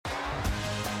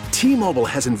T-Mobile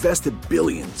has invested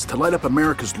billions to light up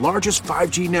America's largest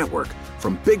 5G network,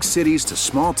 from big cities to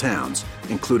small towns,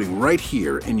 including right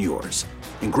here in yours.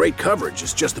 And great coverage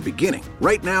is just the beginning.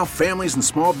 Right now, families and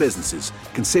small businesses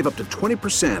can save up to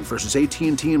 20% versus AT&T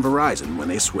and Verizon when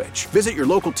they switch. Visit your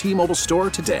local T-Mobile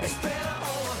store today.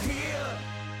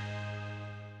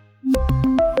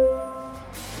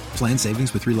 Plan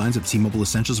savings with 3 lines of T-Mobile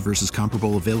Essentials versus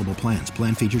comparable available plans.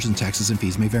 Plan features and taxes and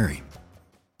fees may vary.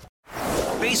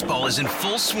 Baseball is in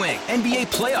full swing. NBA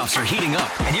playoffs are heating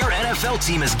up, and your NFL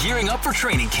team is gearing up for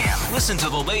training camp. Listen to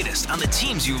the latest on the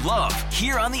teams you love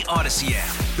here on the Odyssey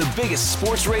app. The biggest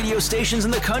sports radio stations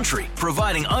in the country,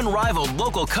 providing unrivaled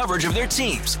local coverage of their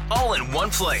teams, all in one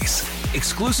place.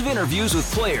 Exclusive interviews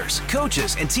with players,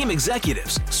 coaches, and team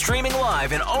executives, streaming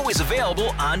live and always available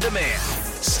on demand.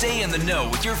 Stay in the know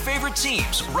with your favorite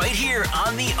teams right here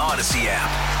on the Odyssey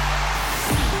app.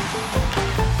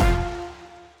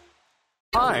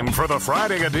 Time for the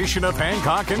Friday edition of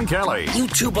Hancock and Kelly. You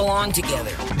two belong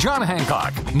together. John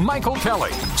Hancock, Michael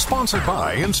Kelly, sponsored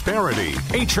by Insperity,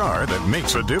 HR that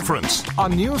makes a difference,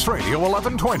 on News Radio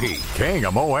 1120,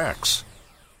 KMOX.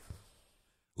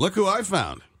 Look who I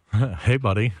found. Hey,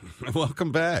 buddy.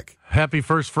 Welcome back. Happy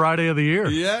first Friday of the year.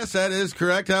 Yes, that is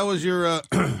correct. How was your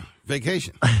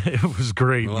vacation? It was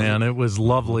great, man. It was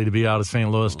lovely to be out of St.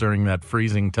 Louis during that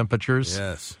freezing temperatures.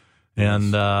 Yes.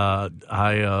 And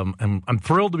I'm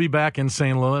thrilled to be back in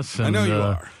St. Louis. And, I know you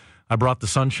are. I brought the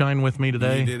sunshine with me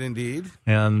today. You did indeed.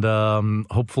 And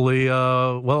hopefully,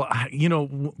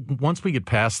 once we get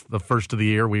past the first of the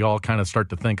year, we all kind of start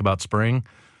to think about spring.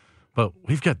 But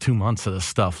we've got 2 months of this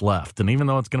stuff left. And even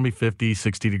though it's going to be 50,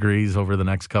 60 degrees over the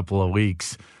next couple of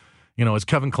weeks, as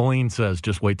Kevin Killeen says,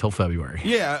 just wait till February.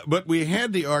 Yeah, but we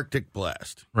had the Arctic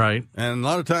blast. Right. And a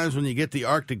lot of times when you get the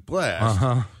Arctic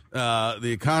blast,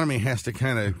 the economy has to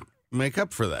kind of make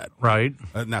up for that. Right.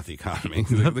 Not the economy,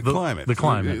 the climate. The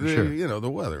climate, sure. The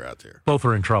weather out there. Both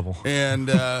are in trouble. And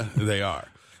they are.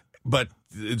 But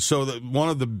so one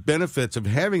of the benefits of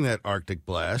having that Arctic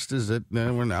blast is that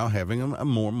we're now having a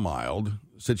more mild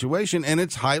situation, and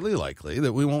it's highly likely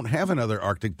that we won't have another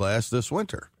Arctic blast this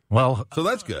winter. Well, so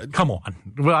that's good. Come on.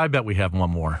 Well, I bet we have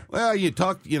one more. Well, you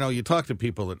talk to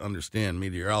people that understand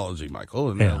meteorology, Michael,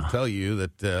 and they'll tell you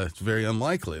that it's very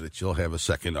unlikely that you'll have a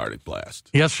second Arctic blast.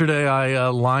 Yesterday, I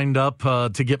lined up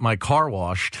to get my car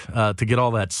washed, to get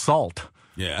all that salt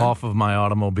off of my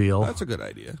automobile. That's a good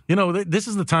idea. This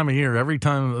is the time of year. Every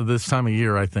time this time of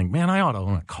year, I think, man, I ought to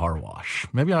own a car wash.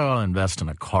 Maybe I ought to invest in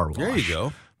a car wash. There you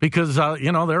go. Because,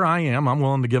 there I am. I'm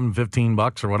willing to give them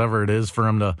 $15 or whatever it is for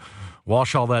them to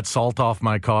wash all that salt off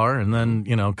my car, and then,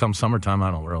 come summertime, I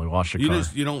don't really wash the car.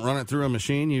 You don't run it through a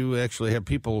machine. You actually have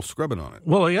people scrubbing on it.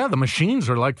 Well, yeah, the machines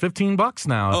are like $15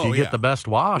 now if you get the best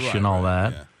wash and all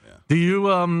that. Yeah. Do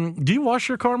you wash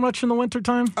your car much in the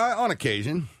wintertime? On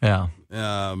occasion. Yeah.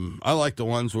 I like the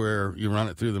ones where you run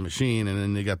it through the machine, and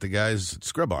then you got the guys that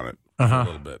scrub on it. A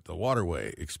little bit, the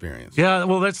waterway experience. Yeah,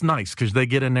 well, that's nice because they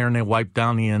get in there and they wipe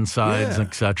down the insides,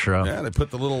 etc. Yeah, they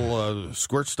put the little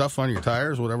squirt stuff on your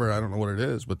tires, whatever. I don't know what it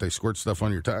is, but they squirt stuff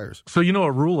on your tires. So,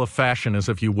 a rule of fashion is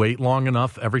if you wait long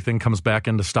enough, everything comes back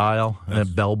into style.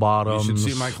 Bell bottoms. You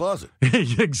should see my closet.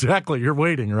 Exactly. You're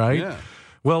waiting, right? Yeah.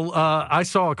 Well, I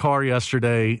saw a car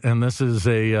yesterday, and this is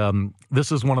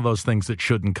one of those things that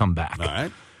shouldn't come back. All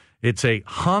right. It's a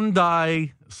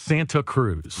Hyundai Santa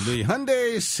Cruz. The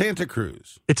Hyundai Santa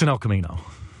Cruz. It's an El Camino.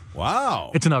 Wow.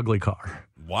 It's an ugly car.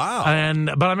 Wow.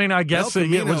 But I mean, I guess El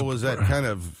Camino was that kind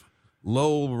of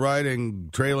low riding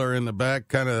trailer in the back,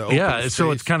 kind of open so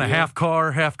it's kind of half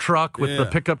car, half truck with the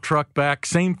pickup truck back.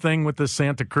 Same thing with the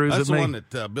Santa Cruz. That's the one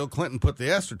that Bill Clinton put the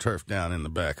AstroTurf down in the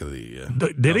back of the.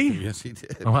 Did he? Yes, he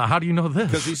did. Well, how do you know this?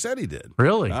 Because he said he did.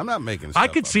 Really? I'm not making stuff I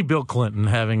could up. see Bill Clinton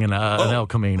having an El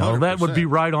Camino. 100%. That would be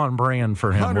right on brand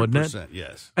for him, wouldn't it?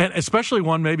 Yes. And especially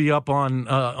one maybe up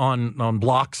on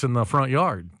blocks in the front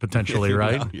yard, potentially,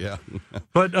 right? Yeah.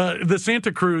 But the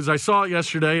Santa Cruz, I saw it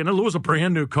yesterday, and it was a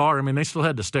brand new car. I mean, they still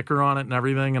had the sticker on it and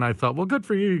everything, and I thought, well, good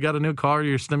for you. You got a new car.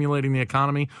 You're stimulating the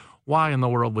economy. Why in the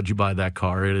world would you buy that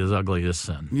car? It is ugly as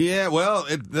sin. Yeah, well,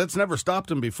 that's never stopped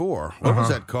him before. What was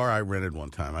that car I rented one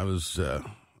time? I was,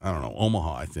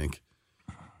 Omaha, I think.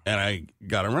 And I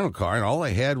got a rental car, and all I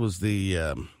had was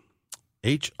the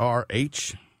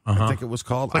HRH, I think it was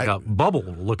called. It's like a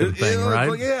bubble-looking thing,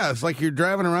 right? Yeah, it's like you're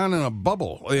driving around in a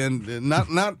bubble, and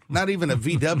not even a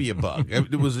VW bug.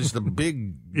 It was just a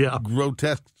big,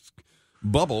 grotesque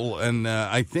bubble, and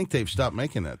I think they've stopped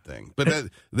making that thing. But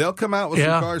they'll come out with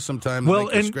some cars sometime. Well,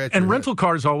 and rental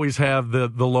cars always have the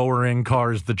lower end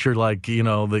cars that you're like,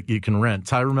 that you can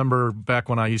rent. I remember back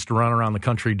when I used to run around the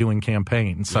country doing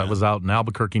campaigns. I was out in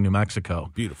Albuquerque, New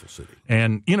Mexico. Beautiful city.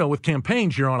 And, with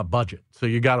campaigns, you're on a budget. So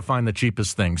you got to find the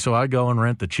cheapest thing. So I go and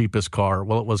rent the cheapest car.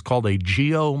 Well, it was called a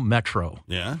Geo Metro.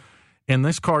 Yeah. In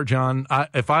this car, John,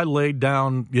 if I laid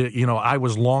down, I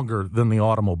was longer than the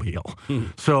automobile.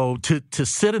 So to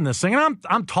sit in this thing, and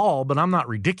I'm tall, but I'm not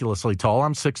ridiculously tall.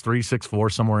 I'm 6'3",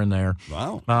 6'4", somewhere in there.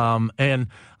 Wow. And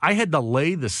I had to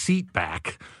lay the seat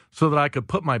back so that I could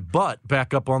put my butt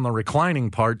back up on the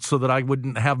reclining part so that I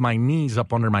wouldn't have my knees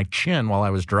up under my chin while I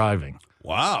was driving.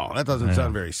 Wow, that doesn't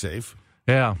sound very safe.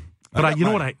 Yeah. But you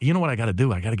know what I got to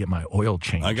do? I got to get my oil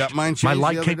changed. I got mine changed the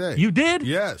other day. You did?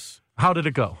 Yes. How did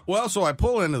it go? Well, so I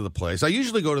pull into the place. I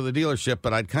usually go to the dealership,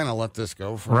 but I'd kind of let this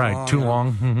go for too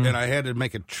long. Mm-hmm. And I had to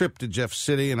make a trip to Jeff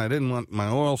City, and I didn't want my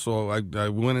oil, so I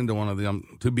went into one of the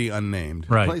to be unnamed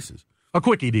places. A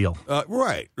quickie deal.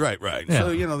 Right. Yeah.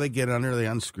 So, they get under, they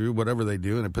unscrew, whatever they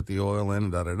do, and they put the oil in,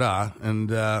 da-da-da.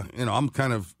 And, I'm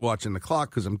kind of watching the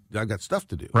clock because I got stuff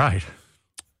to do. Right.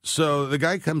 So the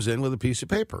guy comes in with a piece of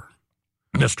paper.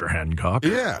 Mr. Hancock.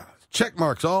 Yeah. Check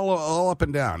marks all up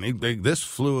and down. This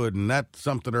fluid and that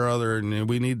something or other, and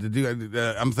we need to do.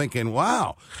 I'm thinking,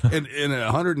 wow, and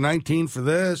 $119 for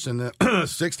this, and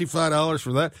 $65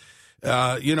 for that.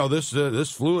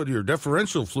 This fluid, your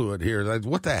differential fluid here.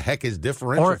 What the heck is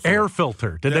differential? Or fluid? Air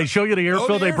filter. Did they show you the air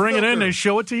filter? They bring it in, they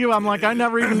show it to you. I'm like, I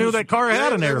never even knew that car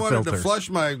had an air filter. They wanted to flush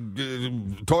my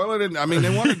toilet, and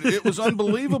they wanted. It was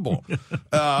unbelievable. And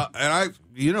I.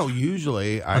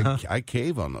 Usually I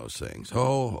cave on those things.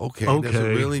 Oh, okay. Does it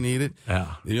really need it?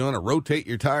 Yeah. You want to rotate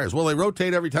your tires. Well, they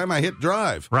rotate every time I hit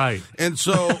drive. Right. And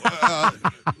so,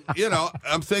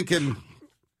 I'm thinking.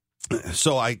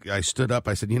 So I stood up.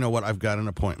 I said, you know what? I've got an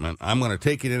appointment. I'm going to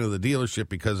take it into the dealership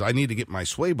because I need to get my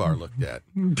sway bar looked at.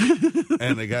 And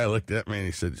the guy looked at me and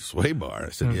he said, sway bar? I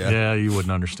said, yeah. Yeah, you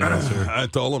wouldn't understand, sir. I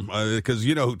told him, because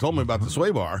who told me about the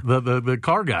sway bar? The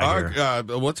car guy here.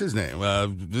 What's his name?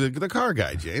 The car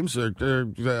guy, James.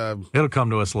 It'll come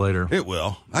to us later. It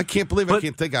will. I can't believe I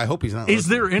can't think. I hope he's not. Is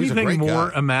there anything more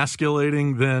guy.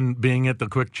 emasculating than being at the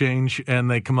quick change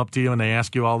and they come up to you and they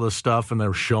ask you all this stuff and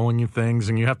they're showing you things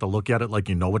and you have to look at it like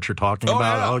you know what you're talking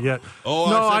about? Yeah.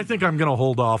 I think I'm going to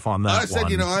hold off on that. I said,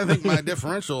 I think my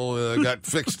differential got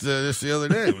fixed just the other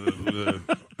day.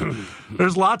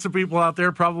 There's lots of people out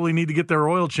there probably need to get their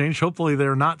oil changed. Hopefully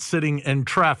they're not sitting in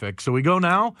traffic. So we go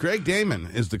now. Greg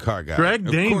Damon is the car guy. Greg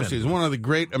Damon. Of course, he's one of the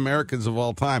great Americans of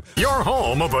all time. Your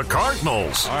home of the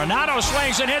Cardinals. Arenado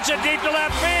swings and hits it deep to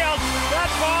left field.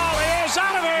 That ball is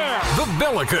out of here. The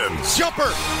Billikens. Jumper.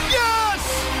 Yes!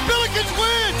 Billikens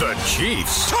win! The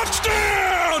Chiefs.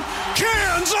 Touchdown!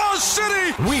 Kansas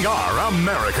City! We are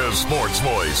America's sports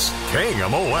voice.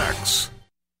 KMOX.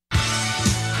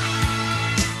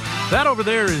 That over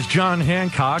there is John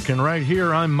Hancock, and right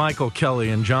here I'm Michael Kelly.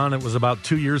 And John, it was about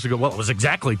 2 years ago. Well, it was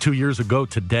exactly 2 years ago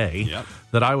today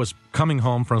that I was coming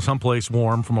home from someplace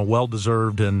warm from a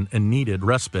well-deserved and needed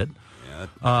respite.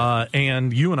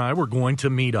 And you and I were going to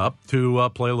meet up to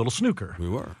play a little snooker. We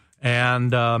were.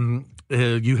 And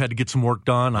you had to get some work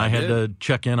done. I had to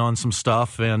check in on some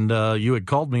stuff, and you had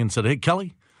called me and said, hey,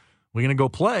 Kelly, we're going to go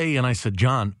play. And I said,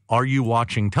 John, are you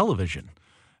watching television?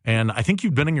 And I think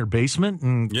you'd been in your basement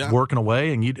and working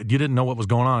away, and you didn't know what was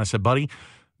going on. I said, buddy,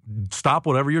 stop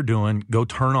whatever you're doing. Go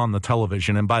turn on the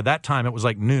television. And by that time, it was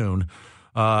like noon,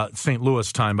 St.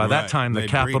 Louis time. By that time, the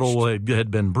Capitol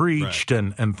had been breached,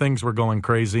 and things were going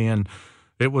crazy. And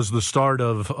it was the start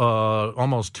of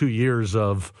almost 2 years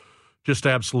of just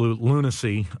absolute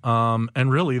lunacy,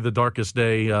 and really the darkest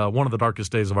day, one of the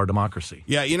darkest days of our democracy.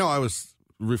 Yeah, I was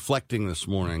reflecting this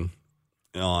morning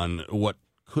on what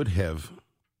could have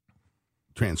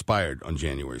transpired on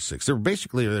January 6th.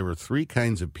 There were three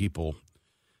kinds of people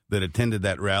that attended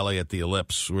that rally at the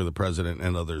Ellipse where the president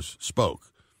and others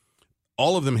spoke.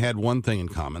 All of them had one thing in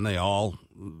common. They all,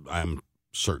 I'm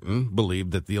certain,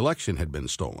 believed that the election had been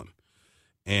stolen.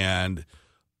 And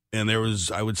there was,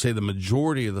 I would say, the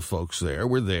majority of the folks there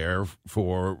were there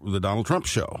for the Donald Trump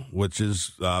show, which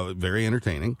is very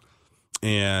entertaining.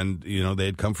 And, they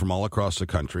had come from all across the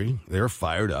country. They were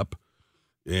fired up.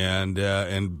 And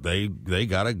they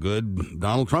got a good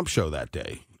Donald Trump show that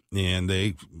day.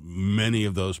 And many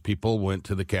of those people went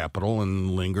to the Capitol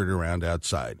and lingered around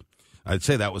outside. I'd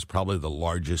say that was probably the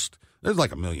largest. There's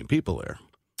like 1 million people there,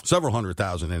 several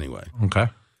 100,000 anyway. Okay.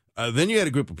 Then you had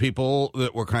a group of people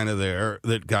that were kind of there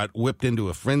that got whipped into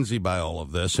a frenzy by all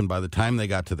of this. And by the time they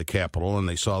got to the Capitol and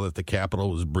they saw that the Capitol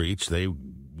was breached, they,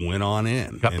 went on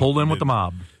in. Got pulled in with the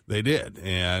mob. They did.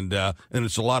 And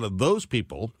it's a lot of those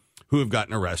people who have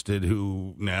gotten arrested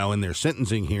who now in their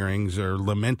sentencing hearings are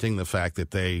lamenting the fact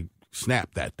that they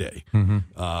snapped that day.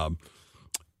 Mm-hmm.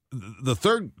 The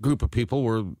third group of people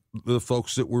were the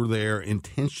folks that were there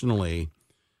intentionally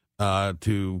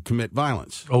to commit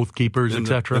violence. Oath keepers,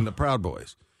 etc. And the Proud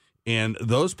Boys. And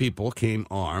those people came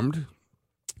armed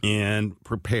and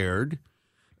prepared.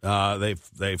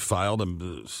 They filed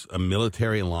a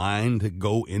military line to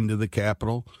go into the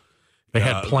Capitol. They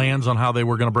had plans on how they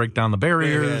were going to break down the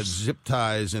barriers. They had zip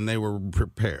ties, and they were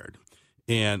prepared.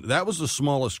 And that was the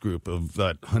smallest group of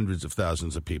hundreds of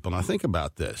thousands of people. Now, think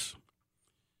about this.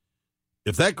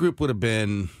 If that group would have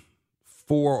been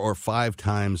 4 or 5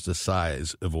 times the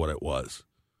size of what it was,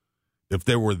 if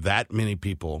there were that many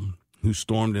people who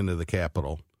stormed into the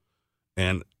Capitol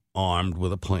and armed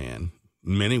with a plan,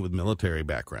 many with military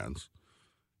backgrounds,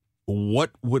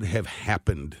 what would have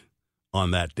happened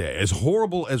on that day? As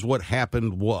horrible as what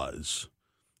happened was,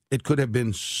 it could have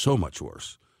been so much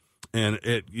worse. And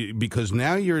because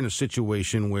now you're in a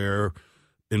situation where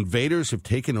invaders have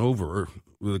taken over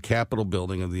the Capitol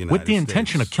building of the United States. With the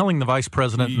intention of killing the vice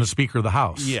president and the Speaker of the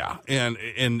House. Yeah,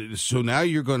 and so now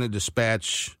you're going to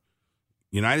dispatch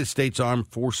United States Armed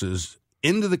Forces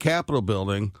into the Capitol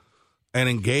building and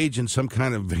engage in some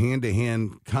kind of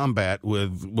hand-to-hand combat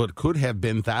with what could have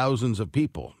been thousands of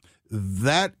people.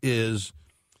 That is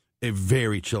a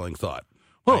very chilling thought,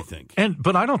 I think.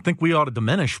 But I don't think we ought to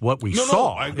diminish what we saw. No,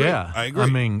 I agree. Yeah, I agree. I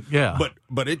mean, yeah.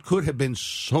 But it could have been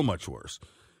so much worse.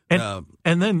 And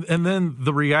then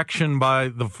the reaction by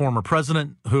the former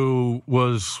president, who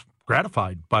was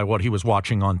gratified by what he was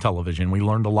watching on television. We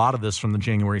learned a lot of this from the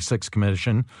January 6th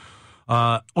Commission,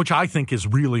 which I think is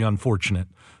really unfortunate.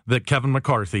 That Kevin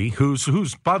McCarthy,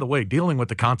 who's by the way dealing with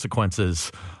the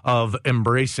consequences of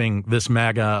embracing this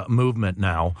MAGA movement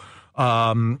now,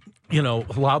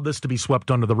 allowed this to be swept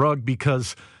under the rug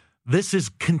because this is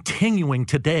continuing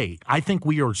today. I think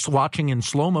we are watching in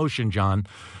slow motion, John,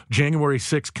 January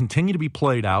 6th continue to be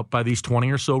played out by these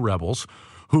 20 or so rebels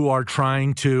who are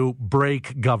trying to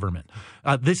break government.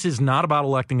 This is not about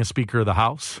electing a Speaker of the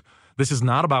House. This is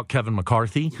not about Kevin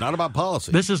McCarthy. Not about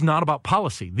policy. This is not about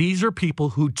policy. These are people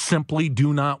who simply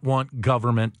do not want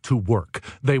government to work.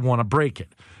 They want to break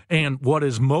it. And what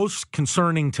is most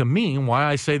concerning to me, and why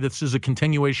I say this is a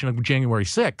continuation of January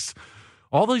 6th,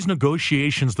 all these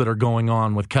negotiations that are going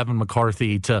on with Kevin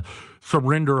McCarthy to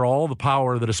surrender all the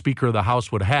power that a Speaker of the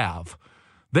House would have,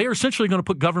 they are essentially going to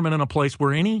put government in a place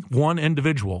where any one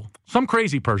individual, some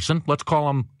crazy person, let's call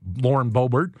him Lauren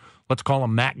Boebert, let's call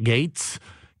him Matt Gaetz,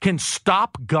 can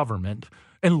stop government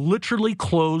and literally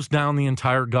close down the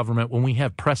entire government when we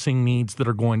have pressing needs that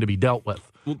are going to be dealt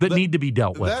with, need to be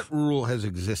dealt with. That rule has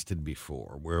existed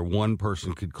before, where one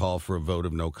person could call for a vote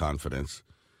of no confidence.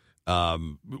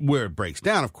 Where it breaks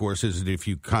down, of course, is if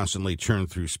you constantly churn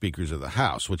through speakers of the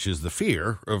House, which is the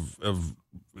fear of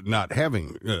not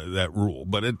having that rule.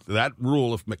 But that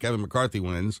rule, if Kevin McCarthy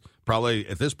wins, probably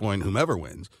at this point, whomever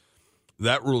wins,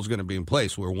 that rule is going to be in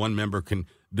place where one member can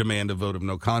demand a vote of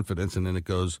no confidence, and then it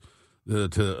goes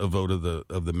to a vote of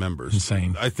the members.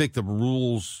 Insane. I think the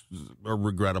rules are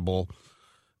regrettable.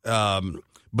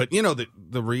 But,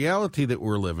 the reality that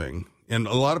we're living, and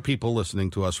a lot of people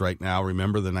listening to us right now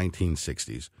remember the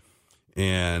 1960s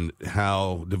and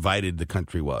how divided the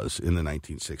country was in the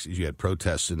 1960s. You had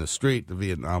protests in the street, the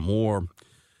Vietnam War.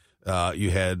 You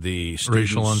had the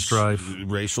racial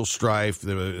strife,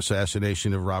 the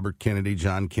assassination of Robert Kennedy,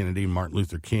 John Kennedy, Martin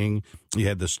Luther King. You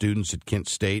had the students at Kent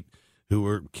State who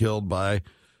were killed by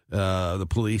the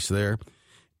police there.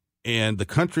 And the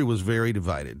country was very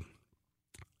divided.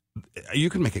 You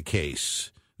can make a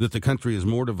case that the country is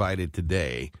more divided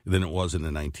today than it was in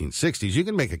the 1960s. You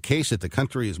can make a case that the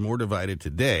country is more divided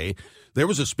today. There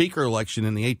was a speaker election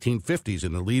in the 1850s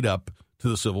in the lead up to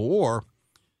the Civil War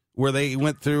where they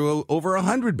went through over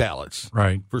 100 ballots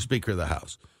for Speaker of the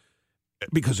House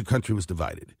because the country was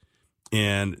divided.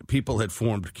 And people had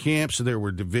formed camps. There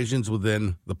were divisions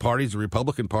within the parties. The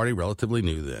Republican Party, relatively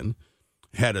new then,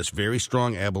 had a very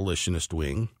strong abolitionist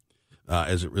wing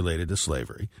as it related to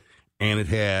slavery. And it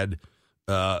had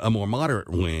a more moderate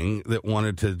wing that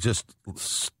wanted to just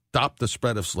stop the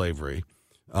spread of slavery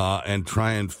and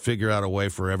try and figure out a way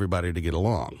for everybody to get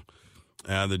along.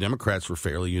 The Democrats were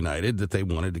fairly united that they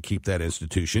wanted to keep that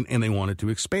institution and they wanted to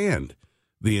expand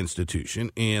the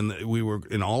institution. And we were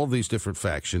in all of these different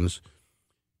factions.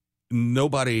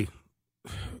 Nobody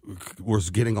was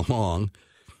getting along.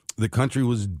 The country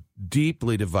was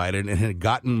deeply divided and had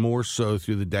gotten more so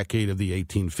through the decade of the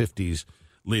 1850s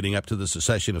leading up to the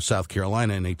secession of South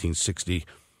Carolina in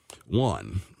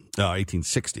 1861.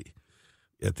 1860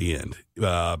 at the end,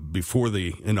 before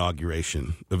the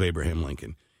inauguration of Abraham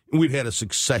Lincoln. We'd had a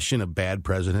succession of bad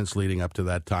presidents leading up to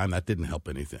that time. That didn't help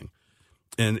anything.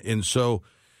 And so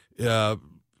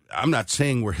I'm not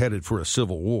saying we're headed for a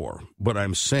civil war, but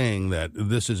I'm saying that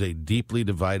this is a deeply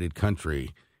divided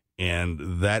country,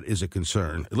 and that is a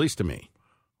concern, at least to me.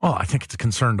 Oh, I think it's a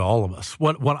concern to all of us.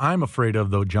 What I'm afraid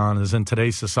of, though, John, is in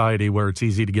today's society where it's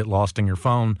easy to get lost in your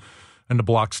phone and to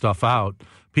block stuff out,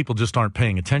 people just aren't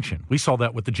paying attention. We saw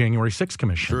that with the January 6th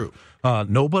Commission. True.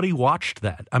 Nobody watched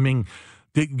that. I mean,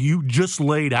 you just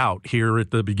laid out here at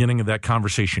the beginning of that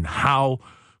conversation how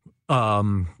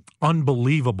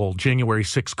unbelievable January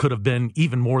 6th could have been,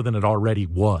 even more than it already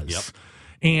was. Yep.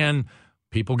 And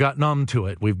people got numb to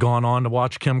it. We've gone on to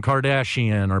watch Kim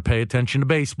Kardashian or pay attention to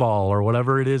baseball or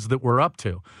whatever it is that we're up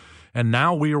to. And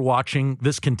now we are watching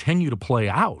this continue to play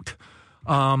out.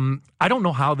 I don't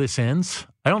know how this ends.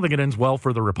 I don't think it ends well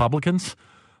for the Republicans.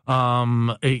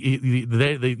 They,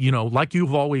 like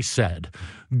you've always said,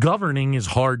 governing is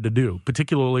hard to do,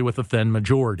 particularly with a thin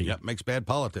majority. Yep, makes bad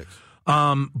politics.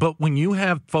 But when you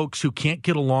have folks who can't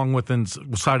get along within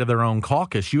side of their own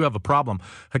caucus, you have a problem.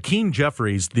 Hakeem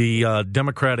Jeffries, the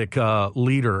Democratic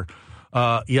leader,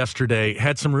 yesterday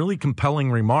had some really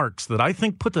compelling remarks that I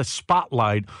think put the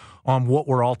spotlight on what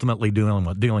we're ultimately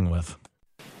dealing with.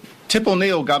 Tip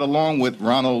O'Neill got along with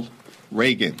Ronald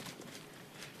Reagan.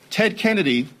 Ted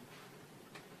Kennedy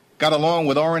got along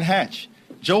with Orrin Hatch.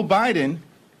 Joe Biden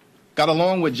got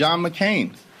along with John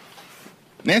McCain.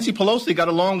 Nancy Pelosi got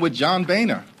along with John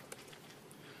Boehner.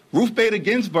 Ruth Bader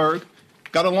Ginsburg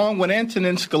got along with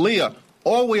Antonin Scalia.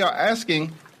 All we are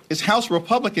asking is House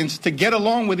Republicans to get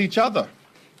along with each other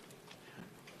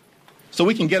so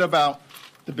we can get about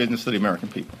the business of the American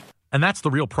people. And that's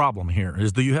the real problem here,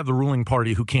 is that you have the ruling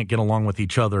party who can't get along with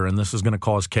each other, and this is going to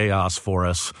cause chaos for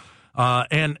us.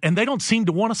 And they don't seem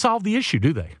to want to solve the issue,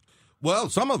 do they? Well,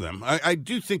 some of them. I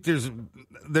do think there's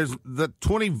the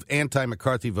 20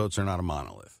 anti-McCarthy votes are not a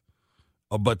monolith.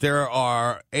 But there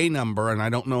are a number, and I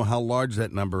don't know how large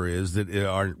that number is, that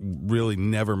are really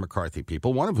never McCarthy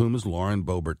people, one of whom is Lauren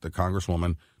Boebert, the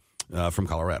congresswoman from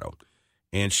Colorado.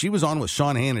 And she was on with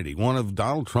Sean Hannity, one of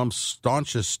Donald Trump's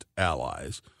staunchest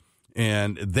allies.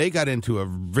 And they got into a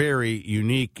very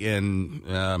unique and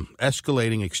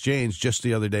escalating exchange just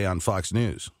the other day on Fox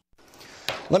News.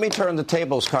 Let me turn the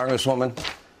tables, Congresswoman.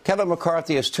 Kevin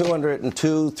McCarthy has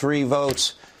 203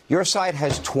 votes. Your side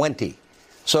has 20.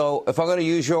 So if I'm going to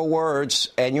use your words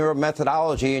and your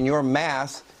methodology and your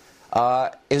math,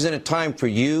 isn't it time for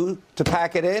you to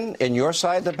pack it in and your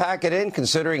side to pack it in,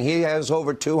 considering he has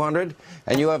over 200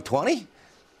 and you have 20?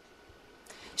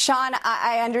 Sean,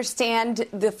 I understand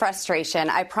the frustration,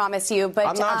 I promise you, but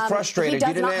I'm not frustrated. He does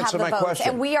you didn't not answer have the my votes, question.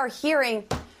 and we are hearing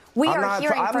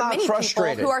from many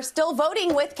people who are still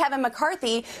voting with Kevin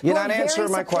McCarthy, who are very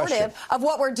supportive of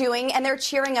what we're doing, and they're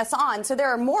cheering us on. So there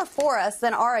are more for us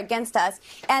than are against us,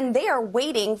 and they are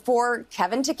waiting for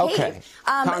Kevin to cave. Okay.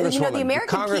 The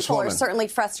American people are certainly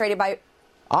frustrated by...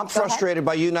 I'm frustrated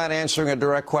by you not answering a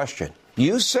direct question.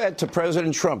 You said to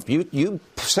President Trump, you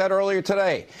said earlier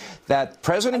today that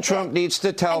President Trump needs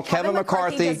to tell Kevin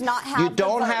McCarthy, you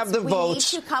don't have the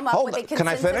votes. We need to come up with a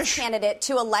consensus candidate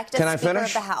to elect a Speaker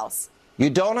of the House. You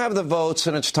don't have the votes,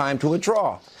 and it's time to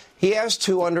withdraw. He has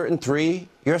 203.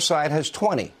 Your side has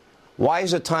 20. Why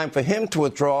is it time for him to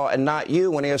withdraw and not you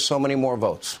when he has so many more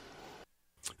votes?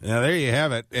 Now, there you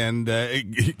have it. And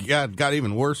it got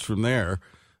even worse from there.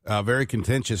 Very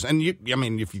contentious. And,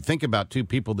 if you think about two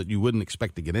people that you wouldn't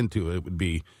expect to get into, it would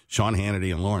be Sean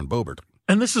Hannity and Lauren Boebert.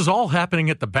 And this is all happening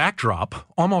at the backdrop,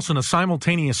 almost in a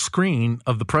simultaneous screen,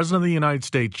 of the President of the United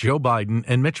States, Joe Biden,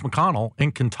 and Mitch McConnell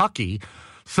in Kentucky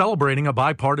celebrating a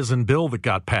bipartisan bill that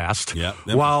got passed. Yeah,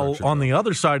 while on the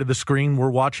other side of the screen, we're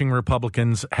watching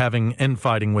Republicans having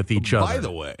infighting with each other. By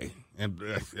the way, and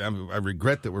I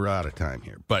regret that we're out of time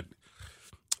here, but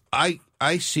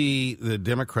I see the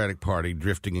Democratic Party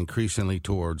drifting increasingly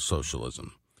towards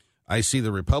socialism. I see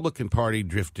the Republican Party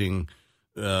drifting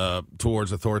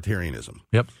towards authoritarianism.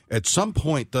 Yep. At some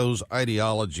point, those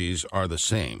ideologies are the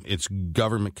same. It's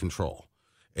government control.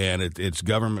 And it's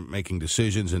government making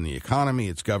decisions in the economy.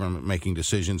 It's government making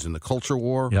decisions in the culture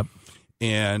war. Yep.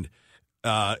 And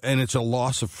it's a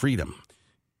loss of freedom,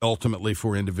 ultimately,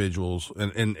 for individuals.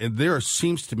 And there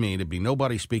seems to me to be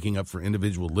nobody speaking up for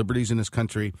individual liberties in this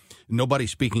country, nobody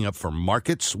speaking up for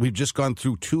markets. We've just gone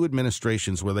through two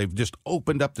administrations where they've just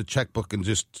opened up the checkbook and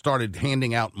just started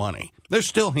handing out money. They're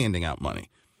still handing out money.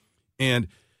 And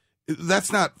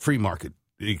that's not free market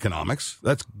economics.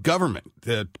 That's government.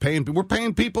 We're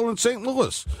paying people in St.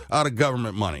 Louis out of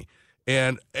government money.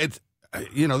 And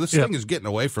this thing is getting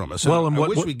away from us. Well, and I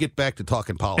wish we'd get back to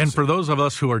talking policy. And for those of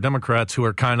us who are Democrats who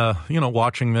are kind of,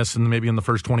 watching this and maybe in the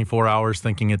first 24 hours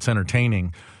thinking it's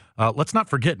entertaining, let's not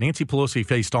forget Nancy Pelosi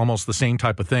faced almost the same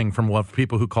type of thing from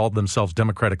people who called themselves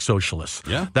Democratic Socialists.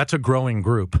 Yeah. That's a growing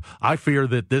group. I fear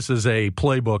that this is a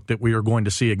playbook that we are going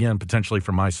to see again, potentially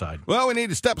from my side. Well, we need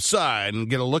to step aside and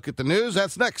get a look at the news.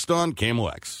 That's next on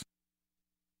KMOX.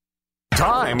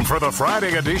 Time for the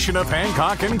Friday edition of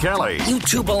Hancock and Kelly. You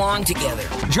two belong together.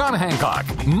 John Hancock,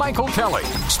 Michael Kelly,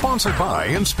 sponsored by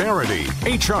Insperity,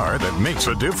 HR that makes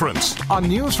a difference. On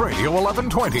News Radio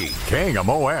 1120,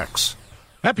 KMOX.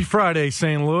 Happy Friday,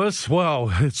 St. Louis.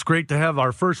 Well, it's great to have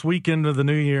our first weekend of the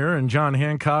new year. And John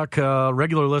Hancock,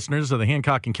 regular listeners of the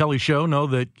Hancock and Kelly show know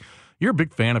that you're a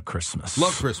big fan of Christmas.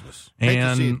 Love Christmas. Hate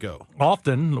to see it go.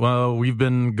 Often, we've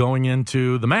been going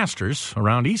into the Masters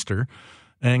around Easter,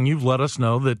 and you've let us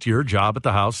know that your job at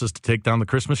the house is to take down the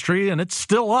Christmas tree, and it's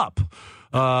still up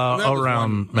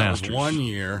around Masters. That was 1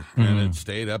 year, and it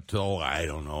stayed up till, I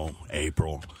don't know,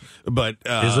 April. But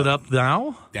is it up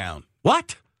now? Down.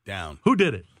 What? Down. Who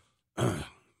did it?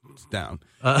 It's down.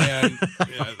 And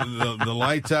the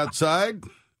lights outside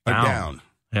are down.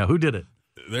 Yeah, who did it?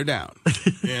 They're down.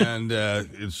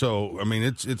 And so, I mean,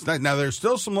 it's not. Now, there's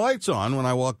still some lights on when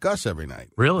I walk Gus every night.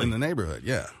 Really? In the neighborhood,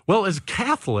 yeah. Well, as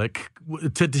Catholic,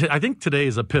 I think today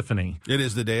is Epiphany. It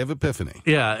is the day of Epiphany.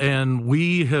 Yeah, and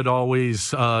we had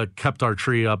always kept our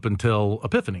tree up until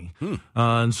Epiphany.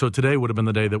 And so today would have been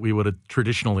the day that we would have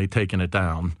traditionally taken it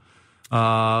down.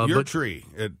 Your tree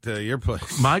at your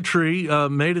place. My tree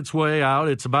made its way out.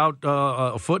 It's about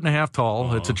a foot and a half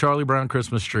tall. It's a Charlie Brown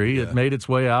Christmas tree. Yeah. It made its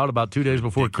way out about 2 days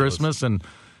before Christmas and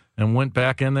went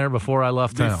back in there before I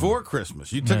left town. Before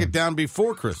Christmas? You took it down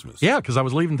before Christmas? Yeah, because I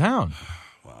was leaving town.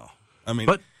 Wow. I mean,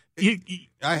 but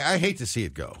I hate to see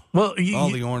it go. Well, all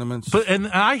the ornaments. And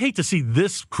I hate to see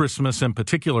this Christmas in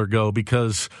particular go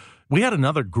because we had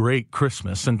another great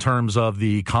Christmas in terms of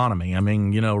the economy. I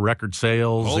mean, record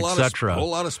sales, etc. A whole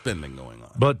lot of spending going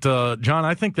on. But, John,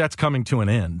 I think that's coming to an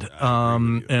end.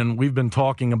 And we've been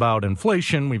talking about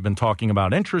inflation. We've been talking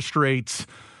about interest rates.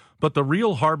 But the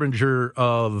real harbinger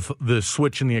of the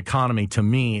switch in the economy, to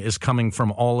me, is coming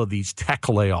from all of these tech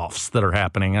layoffs that are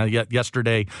happening.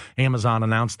 Yesterday, Amazon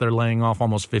announced they're laying off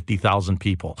almost 50,000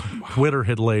 people. Wow. Twitter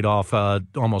had laid off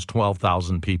almost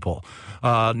 12,000 people.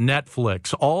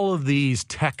 Netflix, all of these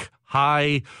tech,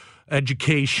 high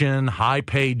education,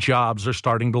 high-paid jobs are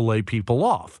starting to lay people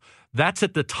off. That's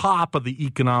at the top of the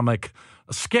economic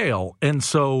scale. And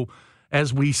so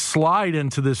as we slide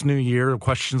into this new year,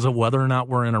 questions of whether or not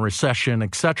we're in a recession,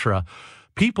 et cetera,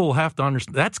 people have to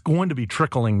understand that's going to be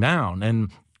trickling down. And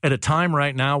at a time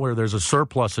right now where there's a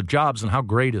surplus of jobs, and how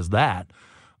great is that?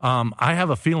 I have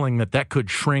a feeling that could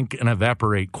shrink and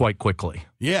evaporate quite quickly.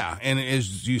 Yeah, and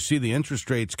as you see the interest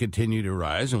rates continue to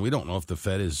rise, and we don't know if the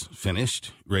Fed is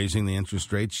finished raising the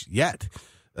interest rates yet,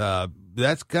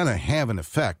 that's going to have an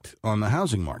effect on the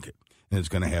housing market. And it's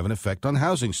going to have an effect on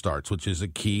housing starts, which is a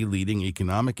key leading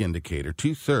economic indicator.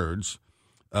 2/3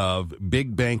 of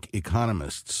big bank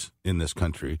economists in this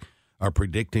country are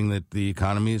predicting that the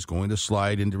economy is going to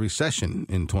slide into recession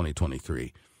in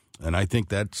 2023. And I think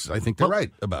they're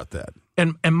right about that.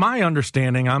 And my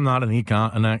understanding, I'm not an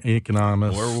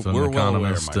economist, we're well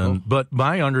aware, Michael. But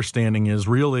my understanding is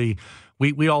really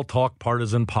we all talk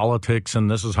partisan politics, and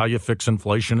this is how you fix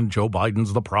inflation, and Joe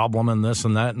Biden's the problem, and this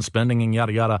and that, and spending, and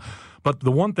yada, yada. But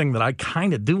the one thing that I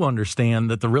kind of do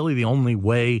understand, that the only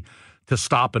way to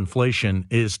stop inflation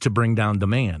is to bring down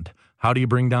demand. How do you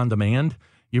bring down demand?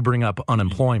 You bring up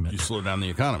unemployment. You slow down the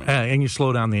economy. And you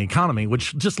slow down the economy,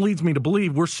 which just leads me to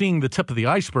believe we're seeing the tip of the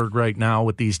iceberg right now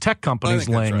with these tech companies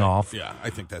laying off. Yeah, I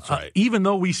think that's right. Even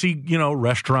though we see,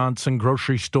 restaurants and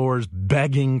grocery stores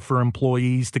begging for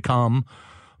employees to come,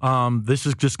 this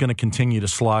is just going to continue to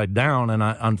slide down. And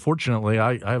unfortunately,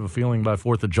 I have a feeling by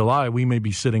 4th of July, we may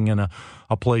be sitting in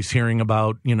a place hearing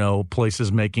about,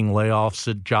 places making layoffs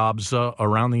at jobs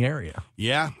around the area.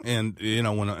 Yeah. And,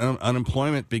 when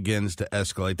unemployment begins to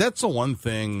escalate, that's the one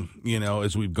thing,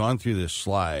 as we've gone through this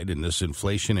slide, and this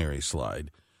inflationary slide,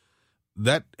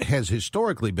 that has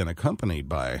historically been accompanied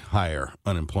by higher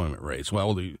unemployment rates.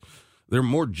 Well, there are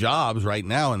more jobs right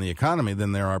now in the economy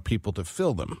than there are people to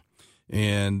fill them.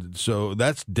 And so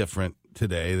that's different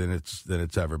today than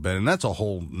it's ever been. And that's a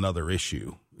whole nother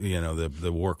issue,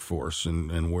 the workforce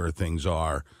and where things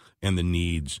are and the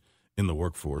needs in the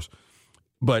workforce.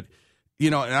 But,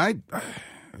 and I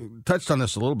touched on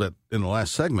this a little bit in the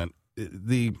last segment.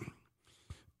 The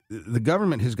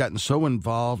government has gotten so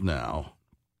involved now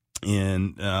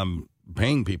in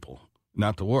paying people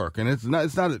not to work. And it's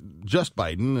not just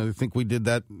Biden. I think we did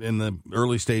that in the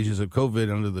early stages of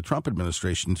COVID under the Trump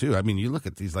administration, too. I mean, you look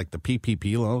at these like the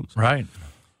PPP loans. Right.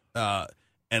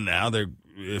 And now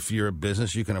if you're a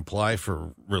business, you can apply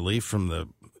for relief from the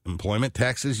employment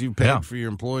taxes you paid for your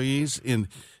employees. And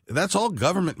that's all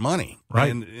government money.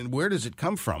 Right. And where does it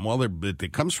come from? Well,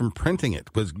 it comes from printing it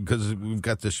because we've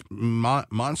got this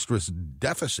monstrous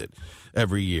deficit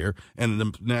every year, and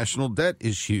the national debt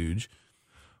is huge.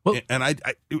 Well, and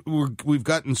we've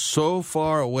gotten so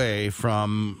far away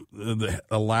from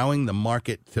allowing the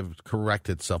market to correct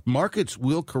itself. Markets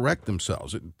will correct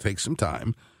themselves. It takes some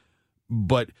time.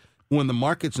 But when the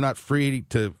market's not free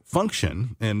to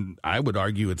function, and I would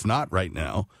argue it's not right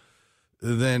now,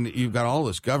 then you've got all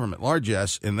this government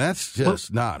largesse, and that's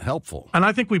just not helpful. And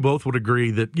I think we both would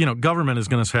agree that, government is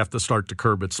going to have to start to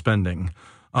curb its spending.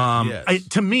 Yes.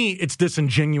 To me, it's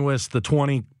disingenuous. The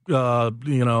 20,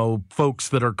 folks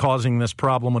that are causing this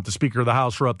problem with the Speaker of the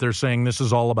House were up there saying this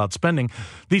is all about spending.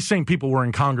 These same people were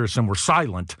in Congress and were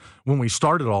silent when we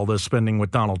started all this spending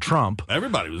with Donald Trump.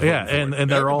 Everybody was voting for it.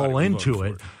 And they're all into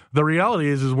it. The reality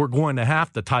is we're going to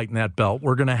have to tighten that belt.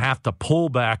 We're going to have to pull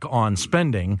back on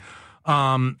spending.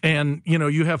 And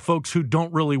you have folks who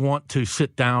don't really want to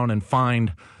sit down and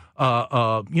find,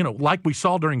 like we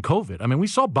saw during COVID. I mean, we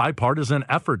saw bipartisan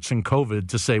efforts in COVID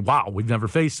to say, wow, we've never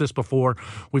faced this before.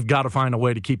 We've got to find a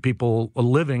way to keep people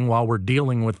living while we're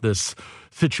dealing with this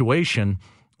situation.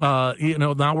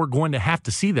 Now we're going to have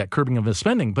to see that curbing of the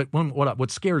spending. But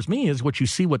what scares me is what you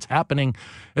see what's happening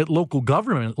at local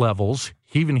government levels,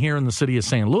 even here in the city of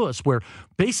St. Louis, where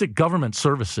basic government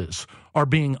services are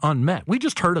being unmet. We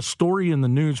just heard a story in the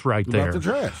news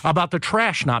about the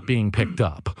trash not being picked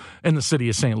up in the city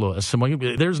of St. Louis.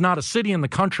 And there's not a city in the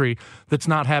country that's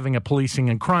not having a policing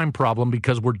and crime problem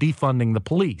because we're defunding the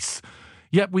police.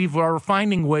 Yet we are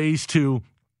finding ways to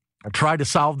try to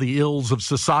solve the ills of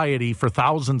society for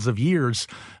thousands of years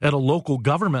at a local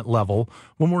government level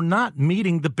when we're not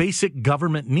meeting the basic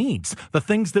government needs, the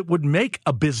things that would make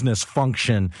a business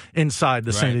function inside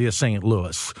the city of St.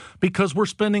 Louis, because we're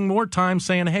spending more time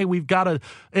saying, hey, we've got to,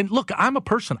 and look, I'm a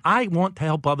person, I want to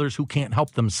help others who can't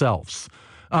help themselves.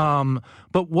 But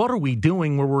what are we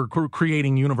doing where we're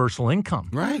creating universal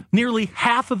income? Right. Nearly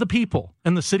half of the people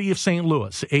in the city of St.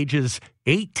 Louis, ages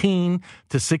 18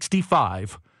 to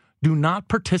 65, do not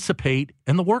participate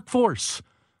in the workforce.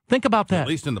 Think about that. At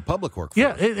least in the public workforce.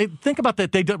 Yeah, think about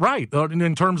that. They did right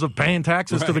in terms of paying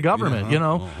taxes to the government.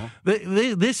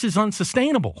 This is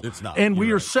unsustainable. It's not. And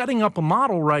we are setting up a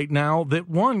model right now that,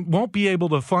 one, won't be able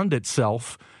to fund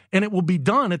itself, and it will be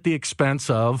done at the expense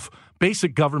of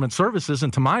basic government services.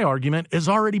 And to my argument, is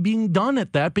already being done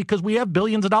at that because we have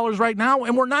billions of dollars right now,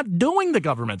 and we're not doing the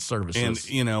government services.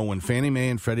 And, when Fannie Mae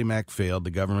and Freddie Mac failed,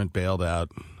 the government bailed out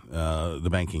the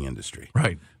banking industry.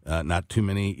 Right. Not too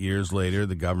many years later,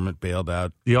 the government bailed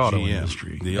out the auto GM,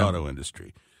 industry. The auto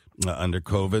industry. Under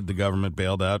COVID, the government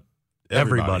bailed out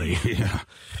everybody. Yeah.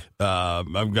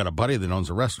 I've got a buddy that owns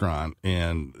a restaurant,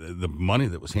 and the money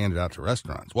that was handed out to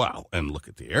restaurants. Wow. And look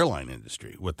at the airline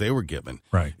industry, what they were given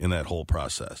in that whole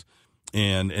process.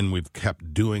 And we've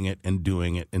kept doing it and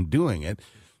doing it and doing it.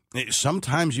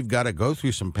 Sometimes you've got to go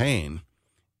through some pain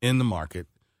in the market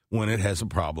when it has a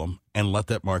problem and let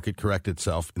that market correct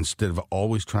itself instead of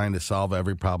always trying to solve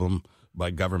every problem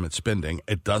by government spending.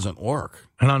 It doesn't work.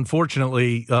 And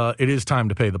unfortunately, it is time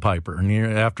to pay the piper.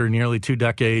 After nearly 2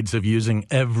 decades of using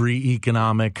every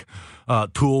economic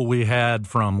tool we had,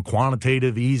 from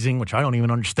quantitative easing, which I don't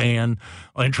even understand,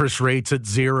 interest rates at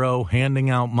zero, handing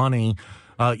out money,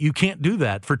 you can't do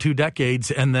that for 2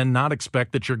 decades and then not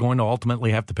expect that you're going to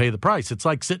ultimately have to pay the price. It's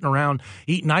like sitting around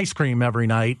eating ice cream every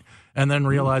night and then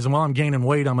realizing, well, I'm gaining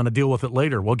weight, I'm going to deal with it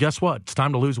later. Well, guess what? It's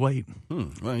time to lose weight.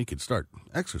 Well, you could start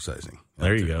exercising.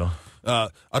 There you go.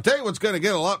 I'll tell you what's going to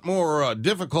get a lot more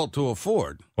difficult to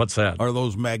afford. What's that? Are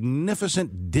those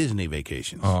magnificent Disney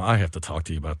vacations. Oh, I have to talk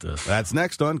to you about this. That's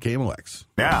next on KMOX.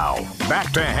 Now,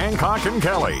 back to Hancock and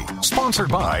Kelly. Sponsored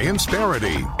by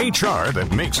Insperity, HR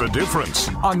that makes a difference.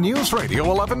 On News Radio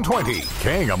 1120,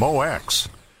 KMOX.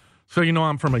 So,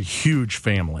 I'm from a huge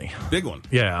family. Big one.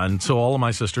 Yeah, and so all of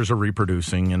my sisters are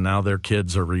reproducing, and now their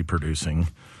kids are reproducing.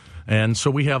 And so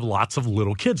we have lots of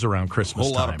little kids around Christmas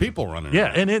time. A whole lot of people running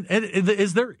around. Yeah, and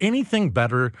is there anything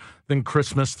better than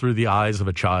Christmas through the eyes of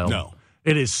a child? No.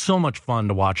 It is so much fun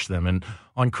to watch them. And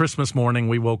on Christmas morning,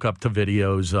 we woke up to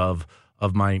videos of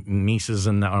my nieces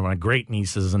and my great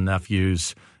nieces and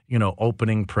nephews,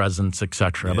 opening presents,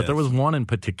 etc. Yes. But there was one in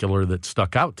particular that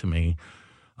stuck out to me.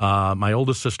 My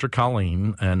oldest sister,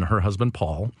 Colleen, and her husband,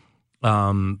 Paul,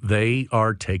 they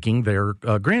are taking their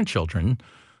grandchildren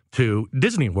to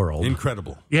Disney World.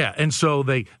 Incredible. Yeah, and so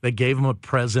they gave him a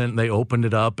present, they opened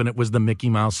it up, and it was the Mickey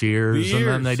Mouse ears, and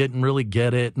then they didn't really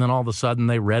get it, and then all of a sudden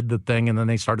they read the thing, and then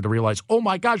they started to realize, oh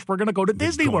my gosh, we're going to go to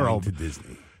Disney World. To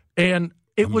Disney. And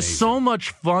it was so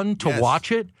much fun to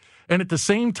watch it, and at the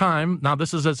same time, now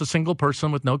this is as a single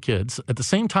person with no kids, at the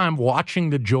same time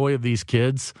watching the joy of these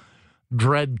kids,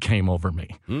 dread came over me.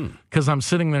 Because I'm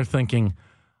sitting there thinking,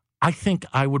 I think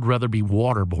I would rather be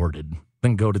waterboarded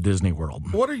than go to Disney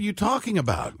World. What are you talking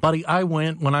about? Buddy, I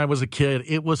went when I was a kid.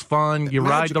 It was fun. You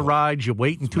ride the rides. You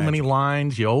wait in too many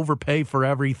lines. You overpay for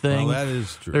everything. Well, that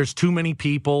is true. There's too many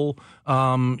people.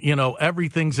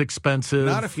 Everything's expensive.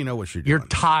 Not if you know what you're doing. You're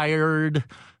tired.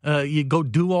 You go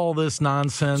do all this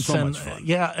nonsense. So much fun.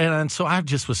 Yeah, and so I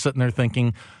just was sitting there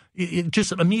thinking, it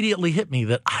just immediately hit me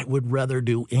that I would rather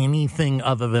do anything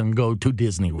other than go to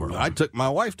Disney World. I took my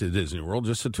wife to Disney World,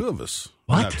 just the two of us.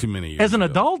 What? Not too many years As an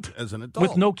ago. adult? As an adult.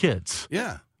 With no kids?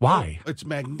 Yeah. Why? Oh, it's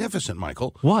magnificent,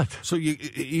 Michael. What? So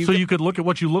you could look at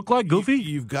what you look like, Goofy?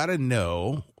 You've got to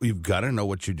know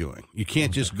what you're doing. You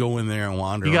can't just go in there and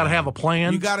wander. You got to have a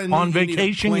plan. You got to on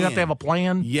vacation. You have to have a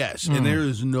plan. Yes, and there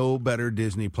is no better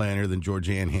Disney planner than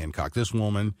Georgianne Hancock. This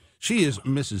woman, she is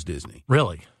Mrs. Disney.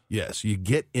 Really? Yes. You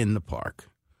get in the park,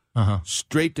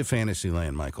 straight to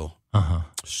Fantasyland, Michael.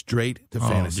 Straight to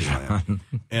Fantasyland,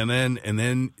 and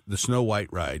then the Snow White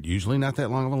ride. Usually not that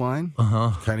long of a line.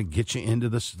 Kind of get you into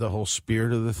the whole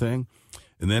spirit of the thing,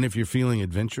 and then if you're feeling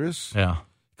adventurous,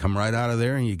 come right out of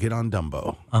there and you get on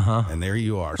Dumbo, and there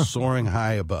you are, soaring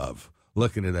high above,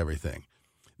 looking at everything.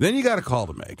 Then you got a call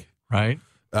to make, right?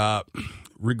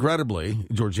 Regrettably,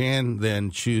 Georgianne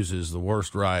then chooses the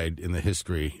worst ride in the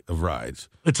history of rides.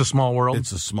 It's a small world.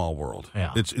 It's a small world.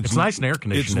 Yeah, it's nice and air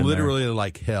conditioned. It's literally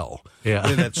like hell. Yeah,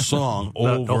 and that song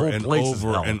over and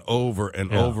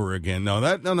over again.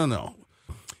 No.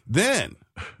 Then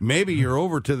maybe you're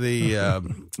over to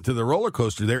the roller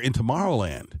coaster there in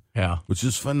Tomorrowland. Yeah, which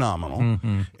is phenomenal.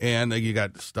 And you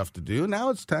got stuff to do.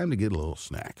 Now it's time to get a little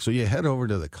snack. So you head over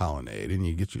to the Colonnade and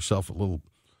you get yourself a little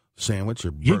sandwich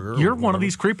or burger. You're one of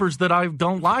these creepers that I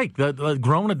don't like, the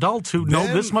grown adults who know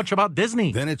this much about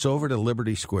Disney. Then it's over to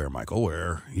Liberty Square, Michael,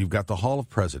 where you've got the Hall of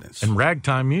Presidents. And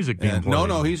ragtime music being played.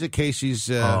 No, he's at Casey's,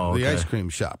 the ice cream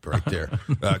shop right there,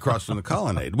 across from the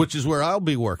Colonnade, which is where I'll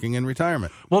be working in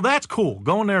retirement. Well, that's cool.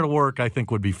 Going there to work, I think,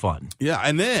 would be fun. Yeah,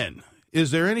 and then, is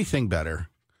there anything better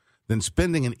than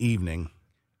spending an evening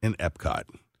in Epcot?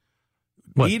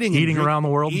 What, eating around the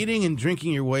world? Eating and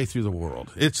drinking your way through the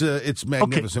world. It's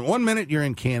magnificent. Okay. 1 minute you're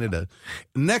in Canada.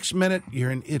 Next minute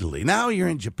you're in Italy. Now you're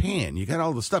in Japan. You got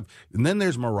all the stuff. And then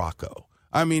there's Morocco.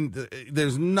 I mean,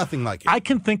 there's nothing like it. I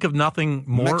can think of nothing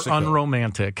more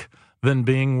unromantic than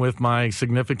being with my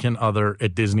significant other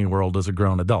at Disney World as a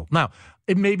grown adult. Now,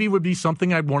 it maybe would be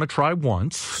something I'd want to try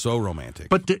once. So romantic.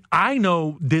 But I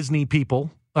know Disney people,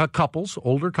 couples,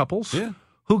 older couples. Yeah.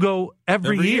 Who go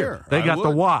every year. They got the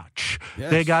watch.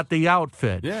 Yes. They got the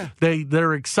outfit. Yeah.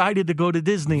 They're excited to go to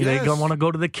Disney. Yes. They want to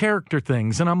go to the character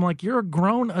things. And I'm like, you're a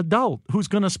grown adult who's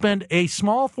going to spend a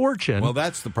small fortune. Well,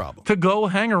 that's the problem. To go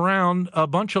hang around a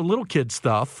bunch of little kid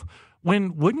stuff.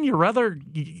 When wouldn't you rather,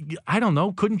 I don't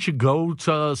know, couldn't you go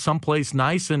to someplace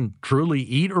nice and truly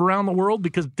eat around the world?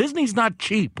 Because Disney's not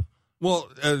cheap. Well,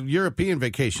 a European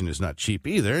vacation is not cheap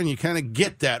either, and you kind of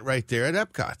get that right there at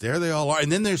Epcot. There they all are.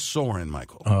 And then there's Soarin',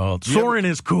 Michael. Oh, Soarin'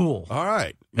 is cool. All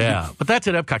right. Yeah, but that's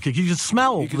at Epcot. You can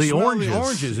smell the oranges. The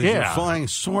oranges as you're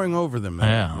soaring over them.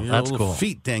 Yeah, that's cool.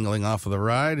 Feet dangling off of the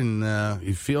ride, and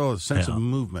you feel a sense of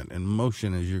movement and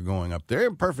motion as you're going up there.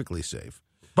 Perfectly safe.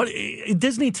 But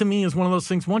Disney, to me, is one of those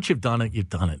things, once you've done it, you've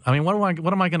done it. I mean, what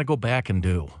am I going to go back and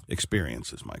do?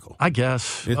 Experiences, Michael. I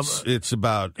guess. It's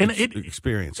about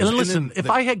experiences. And listen, if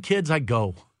I had kids, I'd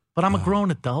go. But I'm a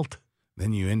grown adult.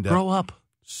 Then you end up. Grow up.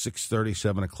 6:30,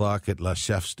 7 o'clock at La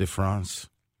Chefs de France.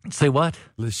 Say what?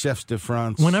 Les Chefs de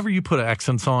France. Whenever you put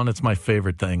accents on, it's my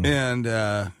favorite thing.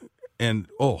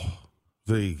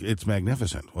 It's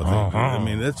magnificent. I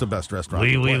mean, it's the best restaurant.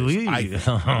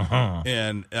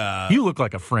 And you look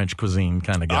like a French cuisine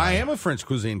kind of guy. I am a French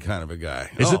cuisine kind of a guy.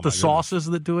 Is it the sauces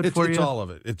that do it for you? It's all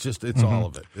of it. It's all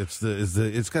of it.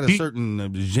 It's got a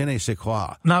certain je ne sais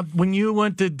quoi. Now, when you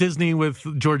went to Disney with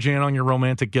Georgianne on your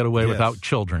romantic getaway without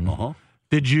children,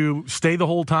 did you stay the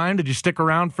whole time? Did you stick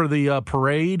around for the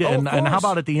parade? And how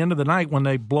about at the end of the night when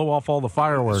they blow off all the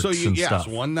fireworks and stuff?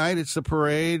 One night it's the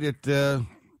parade at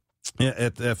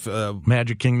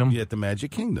Magic Kingdom. Yeah, at the Magic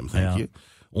Kingdom. Thank you.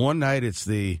 One night it's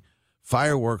the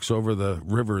fireworks over the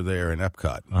river there in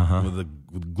Epcot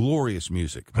with glorious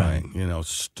music playing,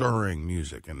 stirring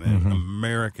music and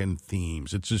American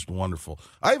themes. It's just wonderful.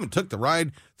 I even took the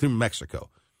ride through Mexico.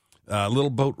 little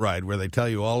boat ride where they tell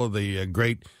you all of the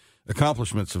great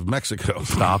accomplishments of Mexico.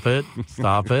 Stop it.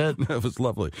 It was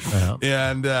lovely. Yeah.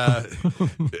 And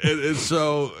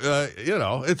so,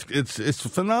 it's a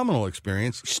phenomenal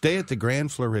experience. Stay at the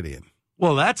Grand Floridian.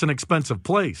 Well, that's an expensive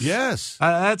place. Yes.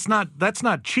 That's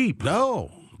not cheap.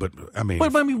 No. But I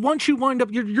mean, once you wind up,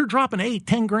 you're dropping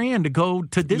 $8-10 to go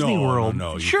to Disney World.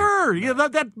 No, sure.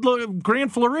 That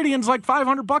Grand Floridian's like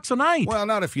 $500 a night. Well,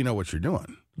 not if you know what you're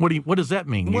doing. What does that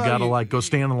mean? You got to go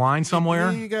stand in line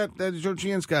somewhere? You got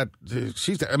Georgianne's got.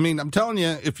 I'm telling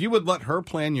you, if you would let her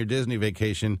plan your Disney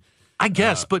vacation. I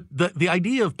guess, but the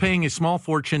idea of paying a small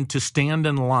fortune to stand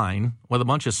in line with a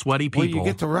bunch of sweaty people. Well, you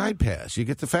get the ride pass. You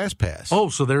get the fast pass. Oh,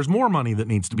 so there's more money that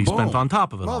needs to be spent on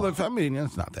top of it. Well, it's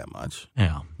not that much.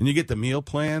 Yeah. And you get the meal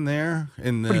plan there. What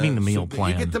do you mean the meal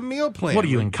plan? You get the meal plan. What are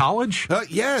you, in college?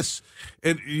 Yes.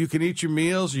 And you can eat your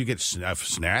meals. You get a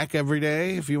snack every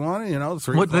day if you want to,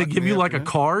 3 What, they give you like a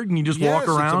card and you just walk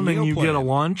around and you get a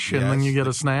lunch and then you get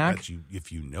a snack?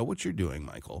 If you know what you're doing,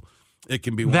 Michael, it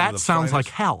can be one that of the sounds finest.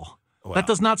 Like hell. Well, that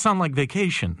does not sound like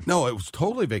vacation. No, it was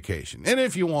totally vacation. And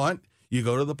if you want, you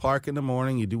go to the park in the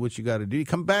morning, you do what you got to do. You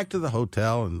come back to the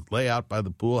hotel and lay out by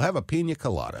the pool, have a pina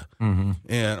colada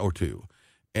or two,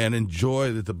 and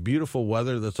enjoy the beautiful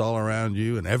weather that's all around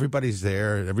you. And everybody's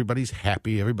there. Everybody's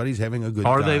happy. Everybody's having a good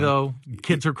time. Are they, though?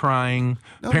 Kids are crying.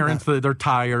 No, parents, they're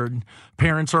tired.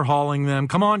 Parents are hauling them.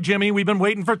 Come on, Jimmy, we've been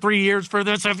waiting for 3 years for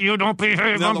this. If you don't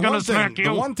behave, I'm going to smack you.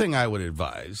 The one thing I would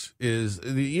advise is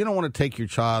you don't want to take your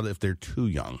child if they're too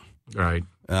young. Right.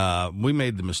 We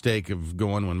made the mistake of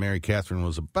going when Mary Catherine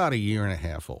was about 1.5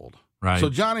 years old. Right. So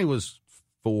Johnny was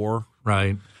 4.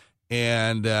 Right.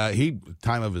 And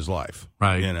time of his life.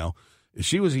 Right.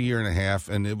 She was 1.5 years,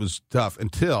 and it was tough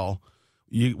until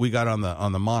we got on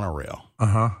the monorail.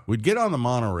 We'd get on the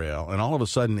monorail, and all of a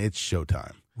sudden it's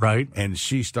showtime. Right. And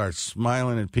she starts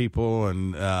smiling at people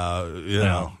and,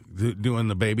 doing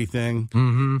the baby thing.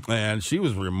 Mm-hmm. And she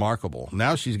was remarkable.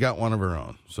 Now she's got one of her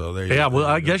own. So there you go. Yeah, well,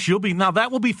 I guess you'll be. Now,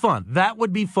 that will be fun. That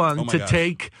would be fun to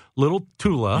take little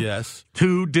Tula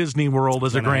to Disney World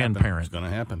as a grandparent. It's going to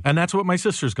happen. And that's what my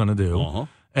sister's going to do. Uh-huh.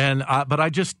 And but I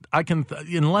can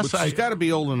unless she's got to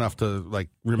be old enough to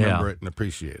remember it and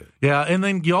appreciate it. Yeah, and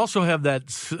then you also have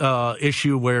that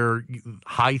issue where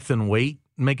height and weight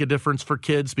make a difference for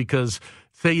kids, because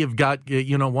say you've got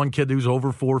one kid who's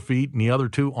over 4 feet and the other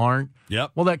two aren't.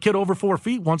 Yep. Well, that kid over 4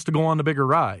 feet wants to go on the bigger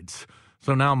rides.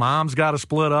 So now mom's got to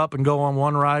split up and go on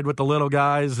one ride with the little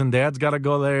guys, and dad's got to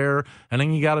go there, and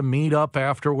then you got to meet up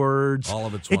afterwards. All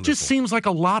of it's wonderful. It just seems like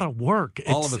a lot of work.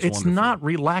 It's not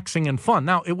relaxing and fun.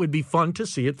 Now, it would be fun to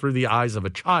see it through the eyes of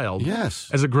a child. Yes.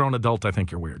 As a grown adult, I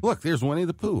think you're weird. Look, there's Winnie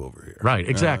the Pooh over here. Right,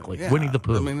 exactly. Winnie the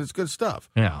Pooh. I mean, it's good stuff.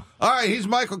 Yeah. All right, he's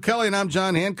Michael Kelly, and I'm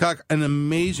John Hancock. An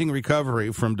amazing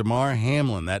recovery from Damar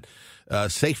Hamlin, that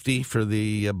safety for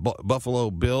the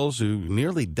Buffalo Bills, who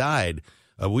nearly died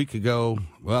a week ago,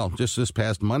 well, just this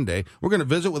past Monday. We're going to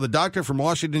visit with a doctor from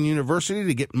Washington University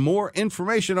to get more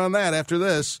information on that after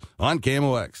this on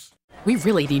KMOX. We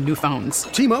really need new phones.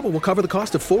 T-Mobile will cover the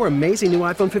cost of 4 amazing new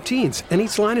iPhone 15s, and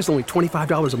each line is only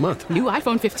 $25 a month. New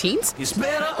iPhone 15s? It's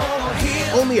better over here.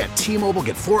 Only at T-Mobile,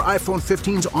 get 4 iPhone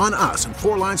 15s on us and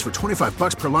 4 lines for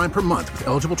 $25 per line per month with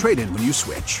eligible trade-in when you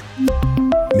switch.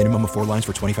 Minimum of 4 lines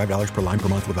for $25 per line per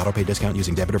month with autopay discount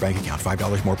using debit or bank account.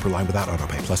 $5 more per line without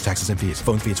autopay, plus taxes and fees.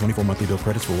 Phone fee at 24 monthly bill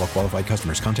credits for well-qualified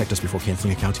customers. Contact us before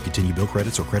canceling account to continue bill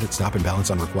credits or credit stop and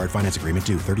balance on required finance agreement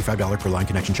due. $35 per line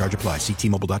connection charge applies. See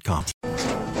T-Mobile.com.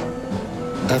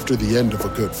 After the end of a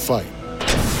good fight,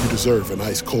 you deserve an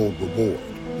ice-cold reward.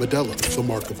 Modelo is the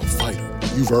mark of a fighter.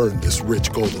 You've earned this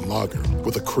rich golden lager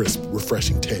with a crisp,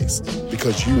 refreshing taste.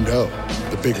 Because you know,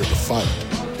 the bigger the fight,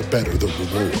 the better the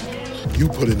reward. You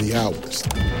put in the hours,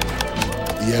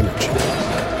 the energy,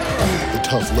 the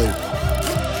tough labor.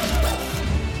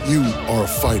 You are a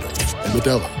fighter, and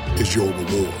Modelo is your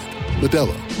reward.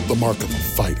 Modelo, the mark of a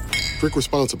fighter. Drink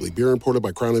responsibly. Beer imported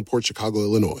by Crown Imports, Chicago,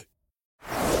 Illinois.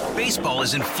 Baseball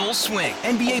is in full swing.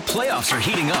 NBA playoffs are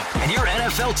heating up, and your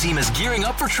NFL team is gearing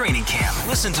up for training camp.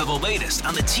 Listen to the latest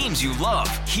on the teams you love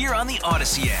here on the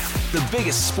Odyssey app. The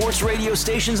biggest sports radio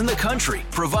stations in the country,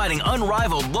 providing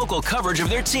unrivaled local coverage of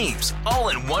their teams, all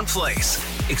in one place.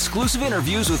 Exclusive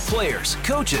interviews with players,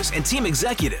 coaches, and team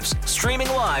executives, streaming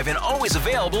live and always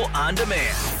available on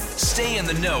demand. Stay in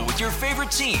the know with your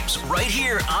favorite teams right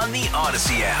here on the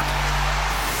Odyssey app.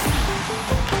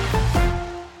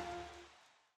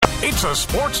 It's It's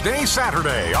a Sports Day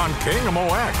Saturday on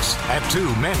KMOX at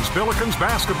 2 men's Billikens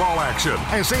basketball action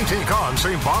as they take on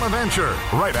St. Bonaventure.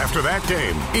 Right after that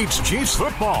game, it's Chiefs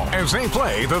football as they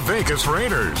play the Vegas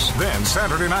Raiders. Then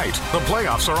Saturday night, the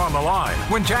playoffs are on the line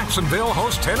when Jacksonville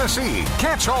hosts Tennessee.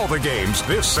 Catch all the games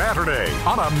this Saturday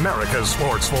on America's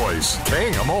Sports Voice,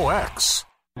 KMOX.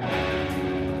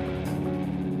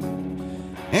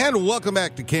 And welcome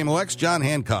back to KMOX. John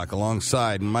Hancock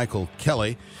alongside Michael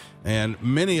Kelly. And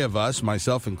many of us,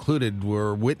 myself included,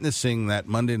 were witnessing that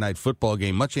Monday Night Football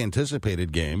game, much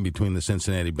anticipated game between the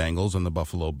Cincinnati Bengals and the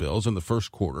Buffalo Bills in the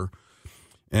first quarter.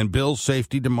 And Bills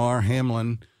safety Damar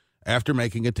Hamlin, after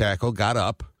making a tackle, got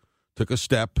up, took a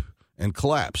step, and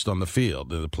collapsed on the field.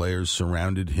 The players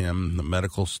surrounded him. The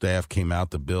medical staff came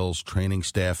out, the Bills training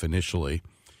staff initially.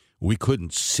 We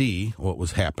couldn't see what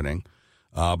was happening,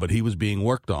 but he was being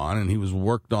worked on, and he was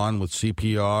worked on with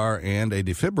CPR and a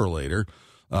defibrillator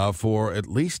for at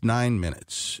least 9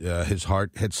 minutes. His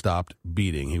heart had stopped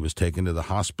beating. He was taken to the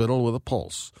hospital with a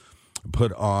pulse,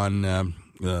 put on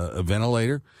a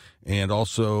ventilator, and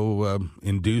also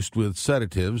induced with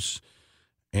sedatives.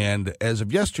 And as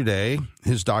of yesterday,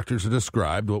 his doctors have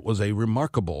described what was a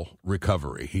remarkable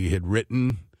recovery. He had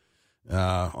written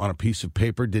on a piece of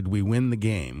paper, "Did we win the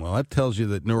game?" Well, that tells you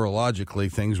that neurologically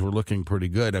things were looking pretty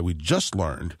good. And we just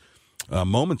learned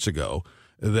moments ago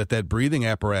that breathing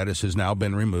apparatus has now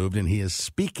been removed, and he is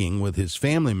speaking with his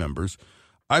family members.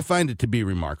 I find it to be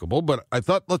remarkable, but I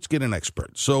thought let's get an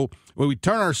expert. So we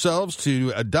turn ourselves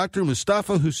to Dr.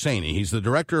 Mustafa Husseini. He's the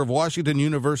director of Washington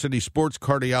University Sports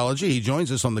Cardiology. He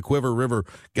joins us on the Quiver River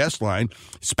guest line.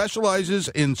 Specializes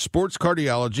in sports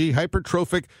cardiology,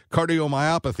 hypertrophic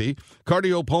cardiomyopathy,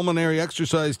 cardiopulmonary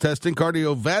exercise testing,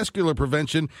 cardiovascular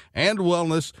prevention and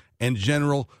wellness, and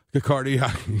general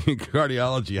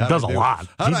cardiology. He does a lot.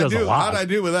 How'd I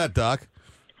do with that, Doc?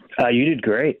 You did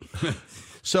great.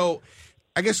 So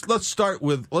I guess let's start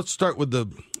with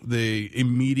the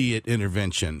immediate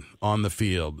intervention on the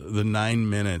field, the 9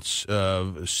 minutes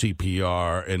of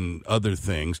CPR and other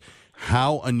things.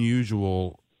 How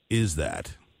unusual is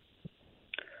that?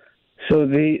 So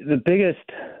the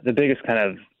biggest kind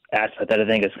of aspect that I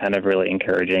think is kind of really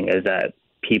encouraging is that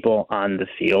people on the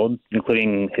field,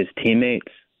 including his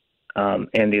teammates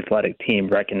and the athletic team,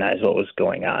 recognize what was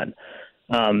going on.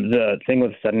 The thing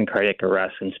with sudden cardiac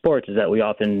arrest in sports is that we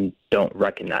often don't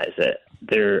recognize it.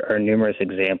 There are numerous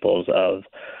examples of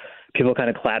people kind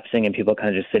of collapsing and people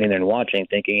kind of just sitting there and watching,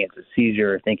 thinking it's a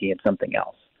seizure, thinking it's something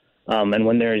else. And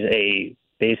when there's a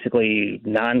basically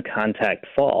non-contact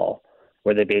fall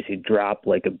where they basically drop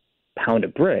like a pound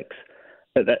of bricks,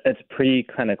 that's pretty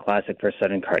kind of classic for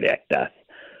sudden cardiac death.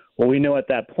 What we know at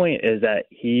that point is that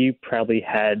he probably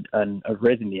had an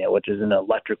arrhythmia, which is an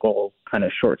electrical kind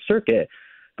of short circuit,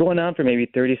 going on for maybe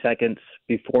 30 seconds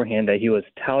beforehand that he was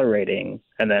tolerating,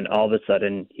 and then all of a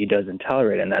sudden he doesn't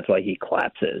tolerate it, and that's why he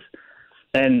collapses.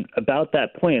 And about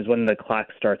that point is when the clock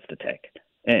starts to tick.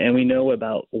 And we know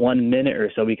about 1 minute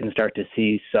or so we can start to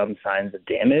see some signs of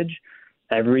damage.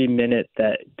 Every minute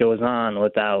that goes on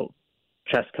without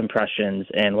chest compressions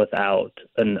and without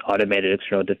an automated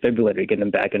external defibrillator getting them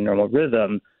back in normal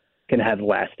rhythm can have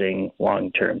lasting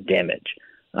long-term damage.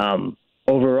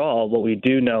 Overall, what we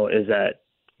do know is that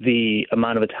the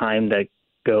amount of time that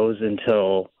goes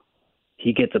until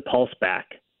he gets a pulse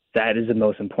back, that is the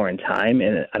most important time.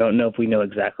 And I don't know if we know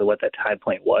exactly what that time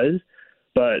point was,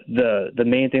 but the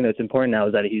main thing that's important now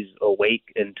is that he's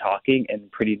awake and talking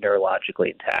and pretty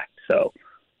neurologically intact. So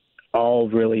all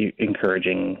really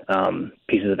encouraging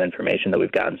pieces of information that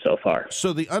we've gotten so far.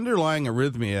 So the underlying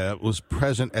arrhythmia was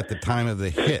present at the time of the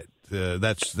hit.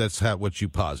 That's what you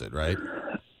posit, right?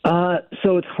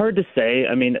 So it's hard to say.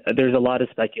 I mean, there's a lot of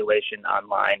speculation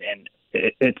online, and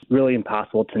it's really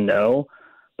impossible to know.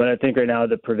 But I think right now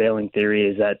the prevailing theory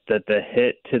is that the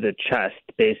hit to the chest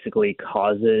basically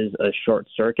causes a short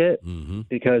circuit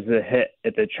because the hit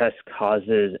at the chest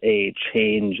causes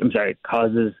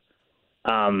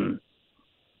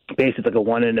basically like a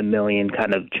 1 in a million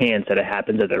kind of chance that it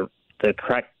happens at the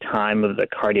correct time of the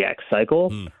cardiac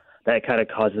cycle. That kind of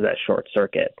causes that short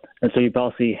circuit. And so you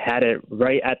basically had it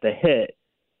right at the hit.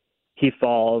 He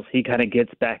falls, he kind of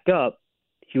gets back up.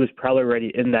 He was probably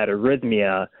already in that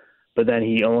arrhythmia, but then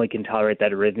he only can tolerate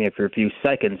that arrhythmia for a few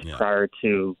seconds prior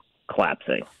to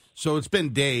collapsing. So it's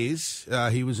been days.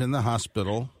 He was in the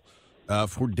hospital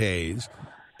for days.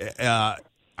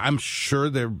 I'm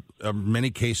sure there are many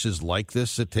cases like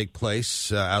this that take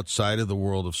place outside of the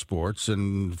world of sports,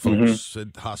 and folks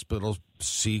at hospitals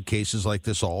see cases like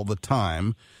this all the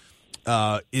time.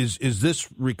 Is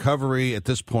this recovery at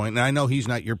this point, and I know he's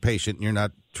not your patient and you're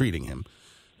not treating him,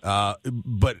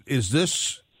 but is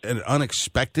this an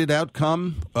unexpected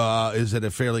outcome? Is it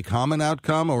a fairly common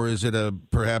outcome, or is it a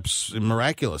perhaps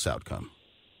miraculous outcome?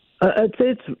 I'd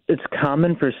say it's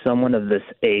common for someone of this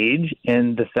age,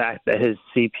 and the fact that his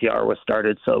CPR was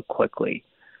started so quickly.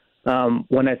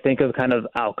 When I think of kind of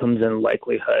outcomes and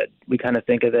likelihood, we kind of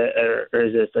think of it, or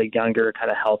is this a younger kind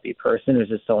of healthy person, or is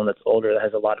this someone that's older that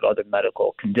has a lot of other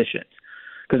medical conditions?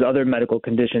 Because other medical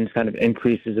conditions kind of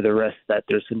increases the risk that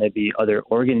there's going to be other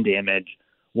organ damage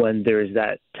when there's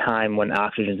that time when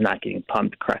oxygen is not getting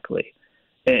pumped correctly.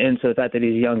 And so the fact that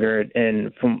he's younger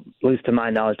and, from at least to my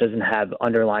knowledge, doesn't have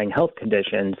underlying health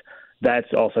conditions, that's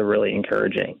also really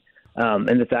encouraging.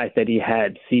 And the fact that he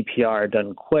had CPR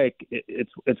done quick,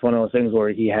 it's one of those things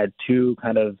where he had two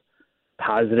kind of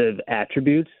positive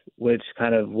attributes, which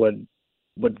kind of would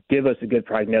give us a good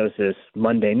prognosis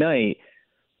Monday night.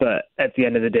 But at the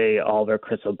end of the day, all of our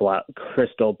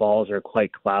crystal balls are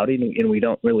quite cloudy, and we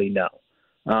don't really know.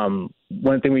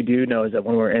 One thing we do know is that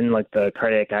when we're in like the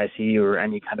cardiac ICU or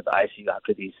any kind of ICU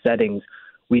after these settings,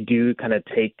 we do kind of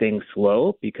take things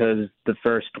slow, because the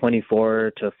first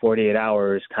 24 to 48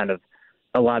 hours, kind of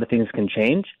a lot of things can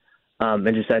change.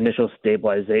 And just that initial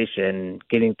stabilization,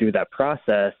 getting through that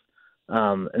process.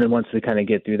 And then once we kind of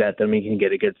get through that, then we can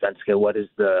get a good sense of what is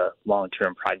the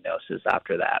long-term prognosis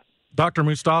after that. Dr.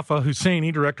 Mustafa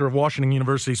Husseini, director of Washington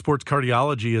University Sports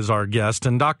Cardiology, is our guest.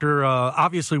 And Doctor,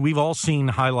 obviously we've all seen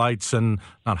highlights, and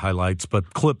not highlights,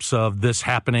 but clips of this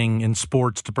happening in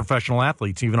sports to professional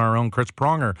athletes. Even our own Chris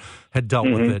Pronger had dealt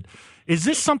with it. Is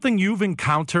this something you've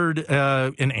encountered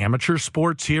in amateur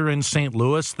sports here in St.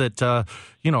 Louis that, a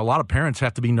lot of parents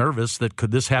have to be nervous that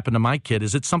could this happen to my kid?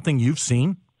 Is it something you've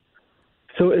seen?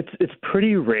 So it's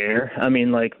pretty rare. I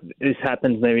mean, like, this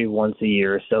happens maybe once a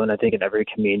year or so, and I think in every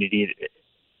community,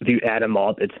 if you add them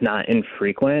up, it's not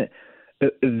infrequent.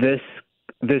 This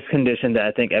condition that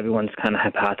I think everyone's kind of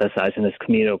hypothesizing, this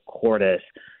comedal cordis,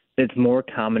 it's more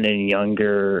common in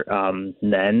younger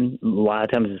men. A lot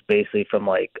of times it's basically from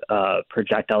like a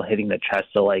projectile hitting the chest,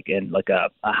 so like in like a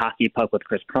hockey puck with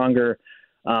Chris Pronger,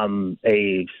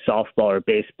 a softball or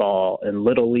baseball in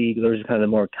Little League. Those are kind of the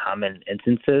more common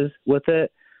instances with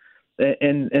it.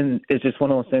 And it's just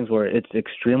one of those things where it's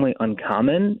extremely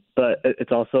uncommon, but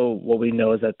it's also what we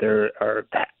know is that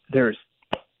there's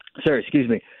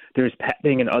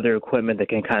padding and other equipment that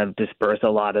can kind of disperse a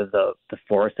lot of the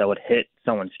force that would hit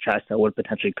someone's chest that would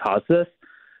potentially cause this.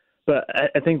 But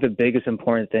I think the biggest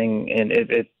important thing, and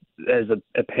if as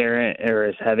a parent or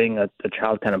as having a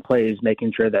child kind of play, is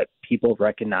making sure that people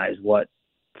recognize what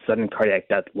sudden cardiac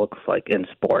death looks like in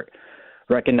sport.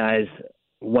 Recognize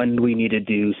when we need to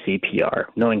do CPR,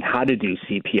 knowing how to do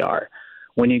CPR.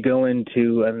 When you go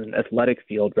into an athletic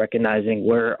field, recognizing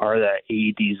where are the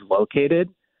AEDs located,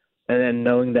 and then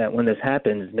knowing that when this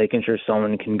happens, making sure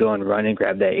someone can go and run and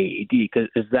grab that AED, because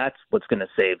that's what's going to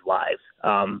save lives,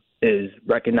 is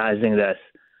recognizing this,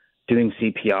 doing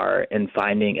CPR, and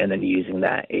finding and then using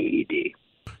that AED.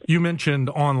 You mentioned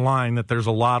online, that there's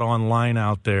a lot online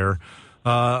out there.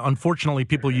 Unfortunately,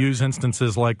 people use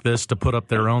instances like this to put up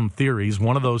their own theories.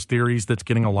 One of those theories that's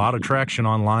getting a lot of traction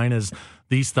online is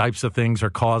these types of things are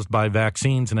caused by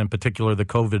vaccines, and in particular the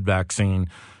COVID vaccine.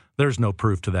 There's no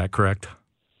proof to that, correct?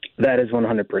 That is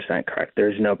 100% correct.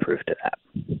 There's no proof to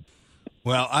that.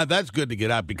 Well, that's good to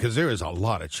get out, because there is a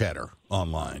lot of chatter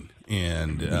online,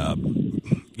 and,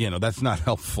 that's not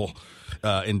helpful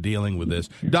in dealing with this.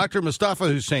 Dr. Mustafa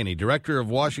Husseini, director of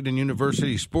Washington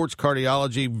University Sports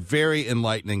Cardiology, very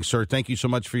enlightening, sir. Thank you so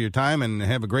much for your time, and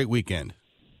have a great weekend.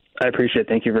 I appreciate it.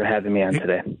 Thank you for having me on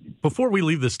today. Before we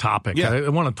leave this topic, I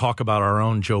want to talk about our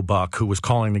own Joe Buck, who was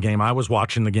calling the game. I was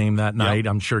watching the game that night.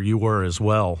 I'm sure you were as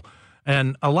well.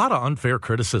 And a lot of unfair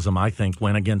criticism, I think,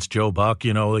 went against Joe Buck.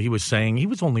 He was saying he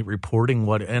was only reporting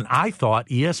and I thought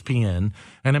ESPN,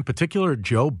 and in particular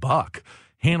Joe Buck,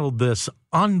 handled this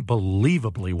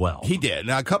unbelievably well. He did.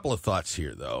 Now, a couple of thoughts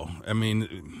here, though. I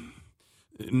mean,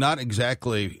 not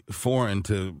exactly foreign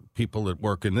to people that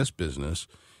work in this business,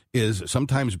 is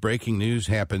sometimes breaking news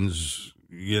happens,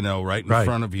 right in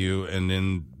front of you, and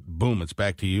then, boom, it's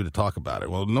back to you to talk about it.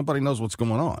 Well, nobody knows what's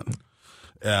going on.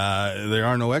 There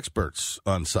are no experts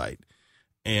on site.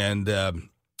 And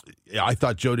I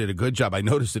thought Joe did a good job. I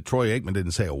noticed that Troy Aikman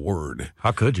didn't say a word.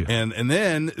 How could you? And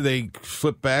then they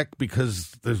flip back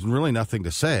because there's really nothing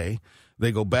to say.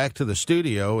 They go back to the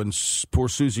studio, and poor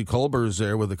Susie Colbert is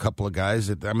there with a couple of guys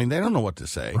that, they don't know what to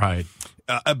say. Right.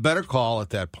 A better call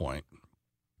at that point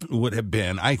would have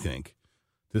been, I think,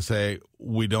 to say,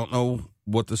 we don't know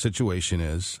what the situation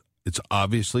is. It's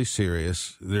obviously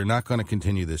serious. They're not going to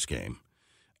continue this game.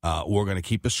 We're going to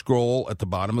keep a scroll at the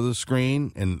bottom of the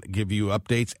screen and give you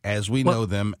updates as we know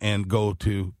them and go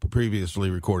to previously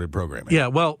recorded programming. Yeah,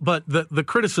 well, but the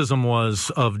criticism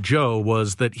of Joe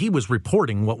was that he was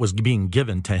reporting what was being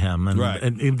given to him. And, right.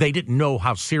 and they didn't know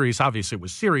how serious. Obviously, it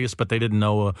was serious, but they didn't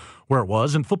know where it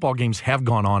was. And football games have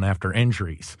gone on after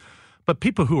injuries. But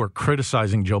people who are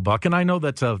criticizing Joe Buck, and I know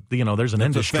there's an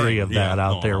industry of that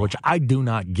out there, which I do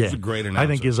not get. He's a great announcer. I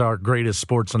think is our greatest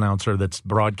sports announcer that's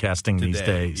broadcasting today, these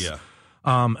days. Yeah.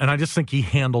 And I just think he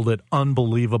handled it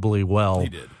unbelievably well. He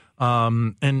did.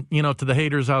 And, to the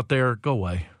haters out there, go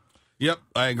away. Yep,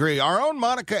 I agree. Our own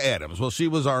Monica Adams. Well, she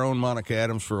was our own Monica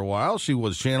Adams for a while. She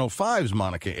was Channel 5's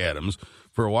Monica Adams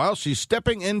for a while. She's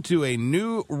stepping into a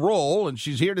new role, and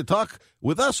she's here to talk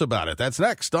with us about it. That's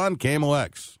next on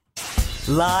KMOX.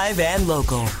 Live and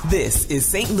local, this is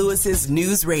St. Louis's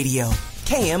News Radio,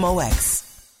 KMOX.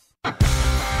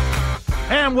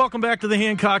 And welcome back to the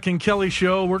Hancock and Kelly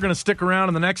Show. We're going to stick around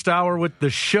in the next hour with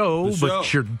the show,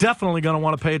 but you're definitely going to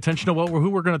want to pay attention to who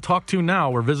we're going to talk to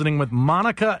now. We're visiting with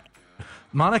Monica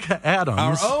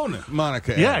Adams. Our own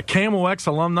Monica Adams. Yeah, KMOX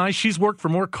alumni. She's worked for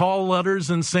more call letters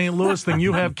in St. Louis than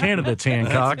you have candidates,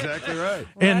 Hancock. That's exactly right.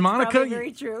 And That's Monica,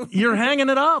 very true. You're hanging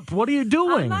it up. What are you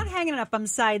doing? I'm not hanging it up. I'm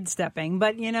sidestepping.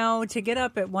 But, to get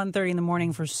up at 1:30 in the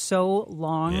morning for so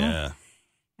long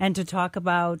and to talk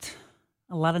about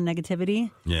a lot of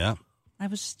negativity, I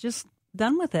was just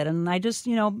done with it. And I just,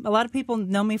 a lot of people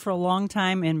know me for a long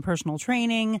time in personal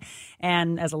training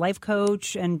and as a life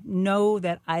coach and know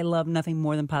that I love nothing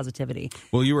more than positivity.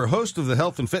 Well, you were host of the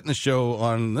Health and Fitness Show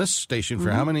on this station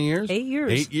for how many years? 8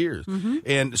 years. 8 years. Mm-hmm.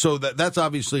 And so that's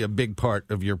obviously a big part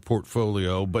of your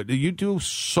portfolio, but you do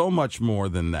so much more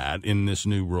than that in this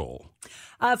new role.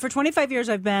 For 25 years,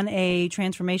 I've been a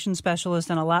transformation specialist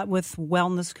and a lot with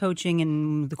wellness coaching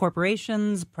in the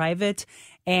corporations, private,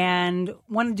 and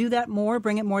want to do that more,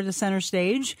 bring it more to center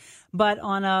stage, but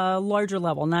on a larger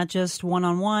level, not just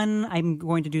one-on-one. I'm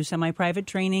going to do semi-private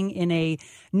training in a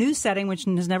new setting, which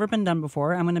has never been done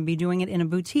before. I'm going to be doing it in a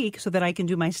boutique so that I can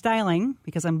do my styling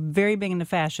because I'm very big into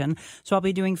fashion. So I'll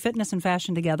be doing fitness and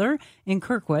fashion together in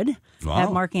Kirkwood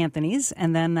at Mark Anthony's.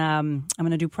 And then I'm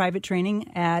going to do private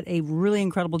training at a really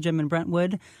incredible gym in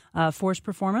Brentwood, Force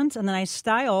Performance. And then I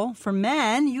style for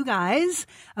men, you guys.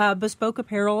 Bespoke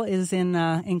Apparel is in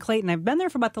Clayton. I've been there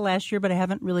for about the last year, but I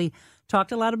haven't really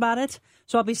talked a lot about it.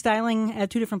 So I'll be styling at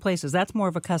 2 different places. That's more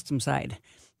of a custom side.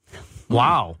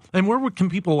 Wow. And where can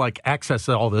people access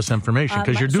all this information?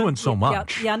 Because you're doing so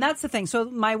much. Yeah, and that's the thing. So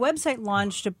my website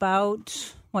launched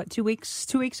about... 2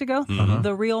 weeks ago? Mm-hmm.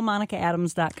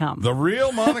 TheRealMonicaAdams.com.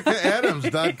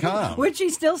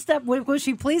 TheRealMonicaAdams.com. Would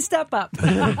she please step up?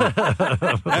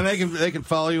 And they can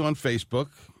follow you on Facebook.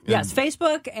 Yes,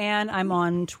 Facebook, and I'm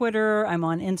on Twitter, I'm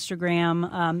on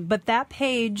Instagram. But that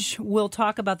page will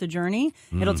talk about the journey.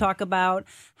 It'll talk about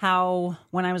how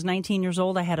when I was 19 years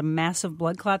old, I had a massive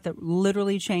blood clot that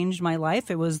literally changed my life.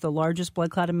 It was the largest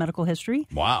blood clot in medical history.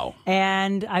 Wow.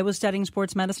 And I was studying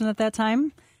sports medicine at that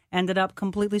time. Ended up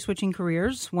completely switching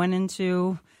careers, went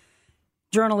into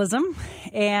journalism,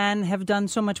 and have done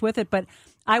so much with it. But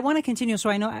I want to continue. So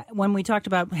I know when we talked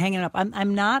about hanging up,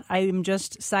 I'm not. I am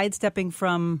just sidestepping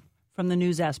from the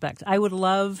news aspect. I would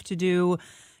love to do,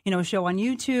 a show on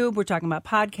YouTube. We're talking about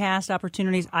podcast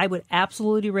opportunities. I would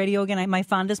absolutely do radio again. My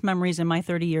fondest memories in my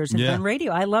 30 years have been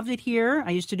radio. I loved it here.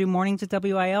 I used to do mornings at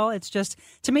WIL. It's just,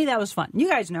 to me, that was fun. You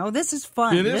guys know this is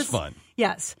fun. It is fun.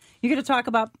 Yes. You're going to talk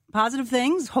about positive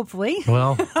things, hopefully.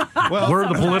 Well, we're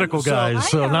the political guys,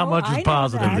 so not much is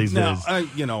positive these days.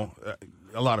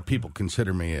 A lot of people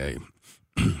consider me a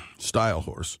style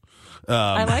horse.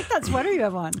 I like that sweater you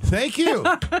have on. Thank you.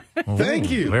 Thank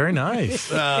you. Very nice.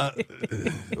 So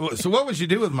what would you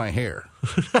do with my hair?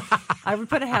 I would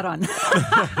put a hat on.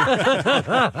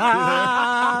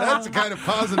 That's the kind of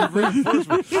positive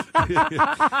reinforcement.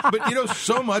 But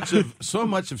so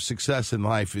much of success in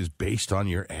life is based on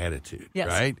your attitude,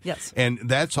 right? Yes. And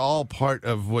that's all part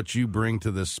of what you bring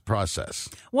to this process.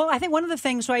 Well, I think one of the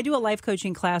things, so I do a life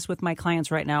coaching class with my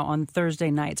clients right now on Thursday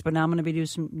nights, but now I'm going to be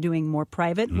doing more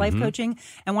private life coaching.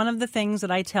 And one of the things that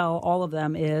I tell all of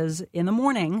them is in the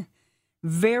morning,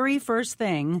 very first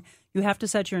thing, you have to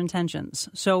set your intentions.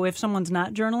 So if someone's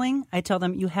not journaling, I tell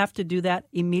them you have to do that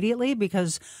immediately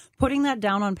because putting that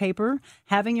down on paper,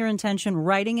 having your intention,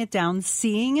 writing it down,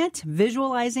 seeing it,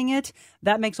 visualizing it,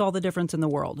 that makes all the difference in the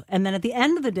world. And then at the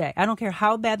end of the day, I don't care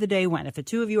how bad the day went. If the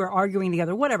two of you are arguing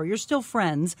together, whatever, you're still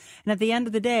friends. And at the end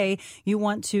of the day, you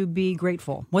want to be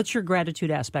grateful. What's your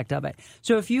gratitude aspect of it?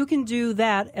 So if you can do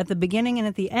that at the beginning and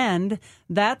at the end,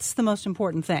 that's the most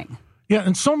important thing. Yeah,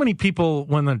 and so many people,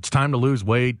 when it's time to lose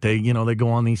weight, they go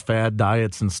on these fad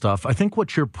diets and stuff. I think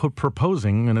what you're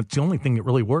proposing, and it's the only thing that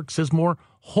really works, is more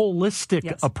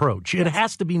holistic approach. It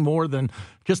has to be more than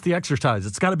just the exercise.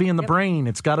 It's got to be in the brain.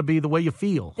 It's got to be the way you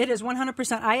feel. It is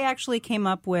 100%. I actually came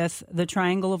up with the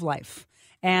triangle of life,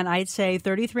 and I'd say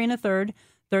 33 1/3,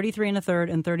 33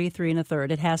 1/3, and 33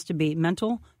 1/3. It has to be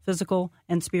mental, physical,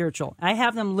 and spiritual. I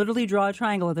have them literally draw a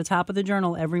triangle at the top of the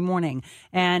journal every morning.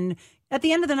 And at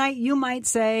the end of the night, you might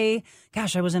say,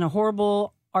 gosh, I was in a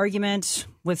horrible argument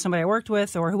with somebody I worked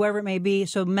with or whoever it may be.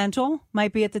 So mental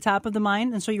might be at the top of the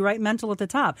mind. And so you write mental at the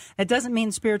top. That doesn't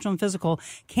mean spiritual and physical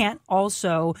can't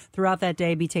also throughout that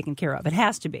day be taken care of. It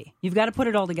has to be. You've got to put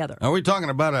it all together. Are we talking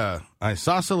about a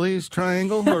isosceles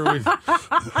triangle, or are we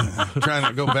trying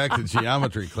to go back to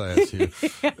geometry class here?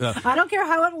 I don't care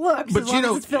how it looks, but as long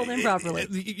as it's filled in properly.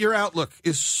 Your outlook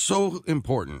is so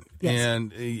important. Yes.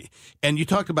 And you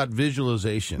talked about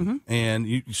visualization, and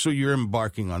you're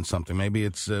embarking on something. Maybe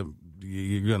it's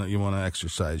you want to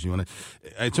exercise.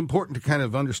 It's important to kind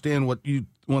of understand what you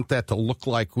want that to look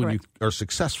like when you are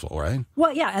successful, right?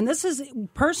 Well, yeah, and this is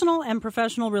personal and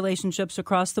professional relationships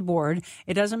across the board.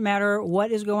 It doesn't matter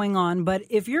what is going on, but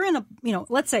if you're in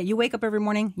let's say you wake up every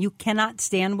morning, you cannot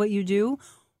stand what you do.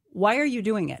 Why are you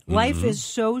doing it? Life is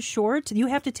so short. You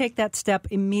have to take that step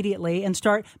immediately and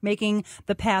start making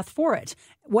the path for it,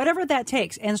 whatever that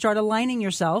takes, and start aligning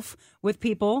yourself with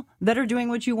people that are doing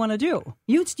what you want to do.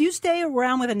 You stay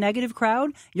around with a negative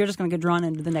crowd, you're just going to get drawn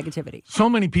into the negativity. So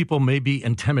many people may be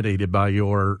intimidated by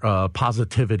your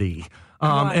positivity.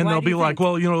 And they'll be like,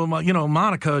 well,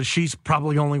 Monica, she's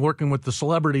probably only working with the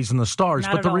celebrities and the stars.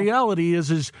 But the reality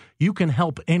is you can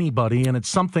help anybody, and it's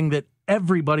something that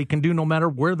everybody can do no matter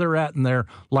where they're at in their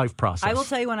life process. I will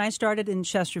tell you, when I started in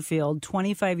Chesterfield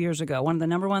 25 years ago, one of the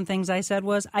number one things I said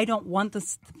was, I don't want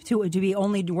this to be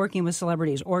only working with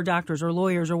celebrities or doctors or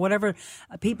lawyers or whatever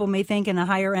people may think in a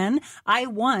higher end. I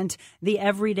want the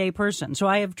everyday person. So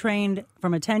I have trained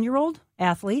from a 10-year-old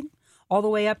athlete all the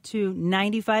way up to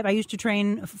 95. I used to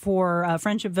train for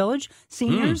Friendship Village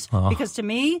seniors because to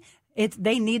me,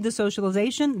 they need the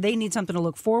socialization. They need something to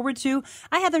look forward to.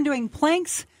 I had them doing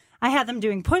planks. I had them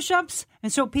doing push-ups,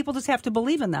 and so people just have to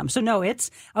believe in them. So, no,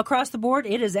 it's across the board.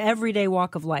 It is everyday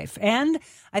walk of life. And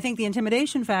I think the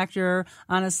intimidation factor,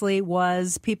 honestly,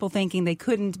 was people thinking they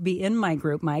couldn't be in my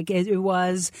group, Mike. It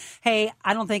was, hey,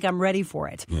 I don't think I'm ready for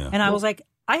it. Yeah. And I was like,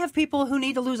 I have people who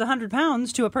need to lose 100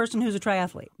 pounds to a person who's a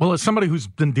triathlete. Well, as somebody who's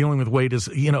been dealing with weight,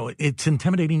 it's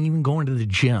intimidating even going to the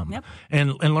gym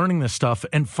and learning this stuff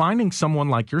and finding someone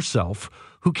like yourself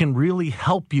who can really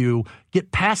help you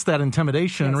get past that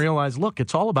intimidation and realize, look,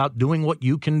 it's all about doing what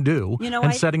you can do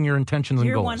and setting your intentions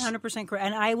and goals. You're 100% correct.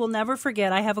 And I will never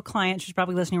forget, I have a client, she's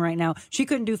probably listening right now. She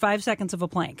couldn't do 5 seconds of a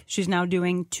plank. She's now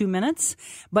doing 2 minutes.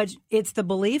 But it's the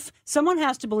belief. Someone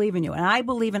has to believe in you. And I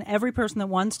believe in every person that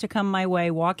wants to come my way,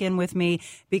 walk in with me,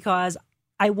 because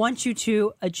I want you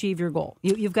to achieve your goal.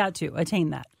 You've got to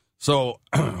attain that. So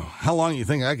how long do you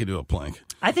think I could do a plank?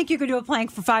 I think you could do a plank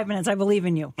for 5 minutes. I believe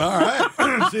in you. All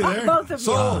right. See there? Both of you.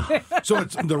 So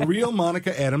it's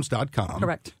therealmonicaadams.com.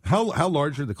 Correct. How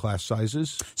large are the class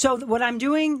sizes? So what I'm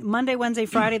doing Monday, Wednesday,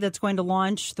 Friday, that's going to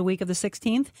launch the week of the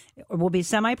 16th, will be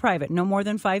semi-private, no more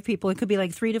than 5 people. It could be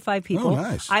like 3 to 5 people. Oh,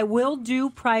 nice. I will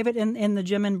do private in the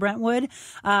gym in Brentwood.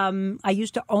 I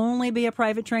used to only be a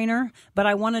private trainer, but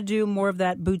I want to do more of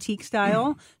that boutique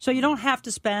style. So you don't have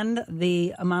to spend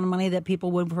the amount of money that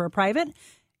people would for a private.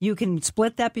 You can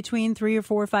split that between 3 or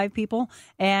 4 or 5 people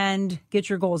and get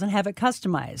your goals and have it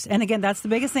customized. And again, that's the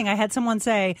biggest thing. I had someone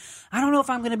say, I don't know if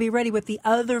I'm going to be ready with the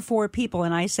other 4 people.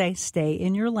 And I say, stay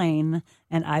in your lane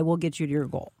and I will get you to your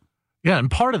goal. Yeah, and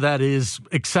part of that is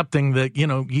accepting that,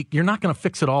 you're not going to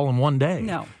fix it all in one day.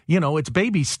 No. It's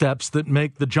baby steps that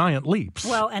make the giant leaps.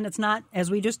 Well, and it's not, as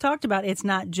we just talked about, it's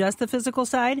not just the physical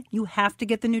side. You have to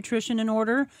get the nutrition in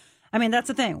order. I mean, that's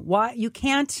the thing. Why you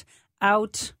can't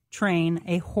out-train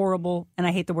a horrible, and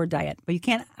I hate the word diet, but you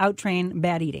can't out-train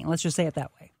bad eating. Let's just say it that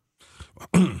way.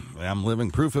 I'm living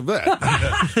proof of that.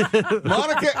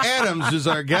 Monica Adams is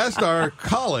our guest, our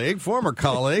colleague, former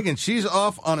colleague, and she's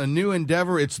off on a new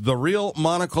endeavor. It's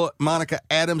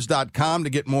therealmonicaadams.com to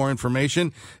get more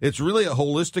information. It's really a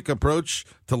holistic approach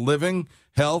to living,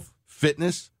 health,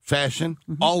 fitness, fashion,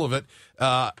 all of it.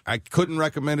 I couldn't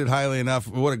recommend it highly enough.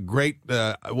 What a great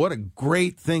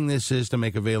thing this is to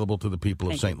make available to the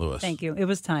people of St. Louis. Thank you. It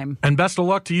was time. And best of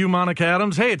luck to you, Monica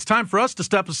Adams. Hey, it's time for us to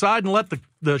step aside and let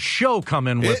the show come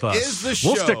in with us. It is the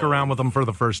show. We'll stick around with them for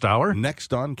the first hour.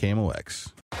 Next on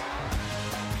KMOX.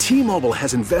 T-Mobile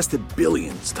has invested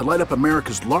billions to light up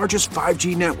America's largest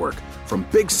 5G network, from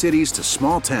big cities to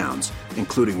small towns,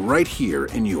 including right here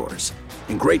in yours.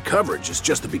 And great coverage is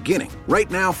just the beginning.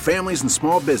 Right now, families and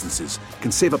small businesses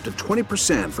can save up to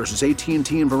 20% versus AT&T and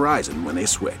Verizon when they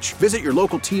switch. Visit your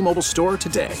local T-Mobile store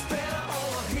today.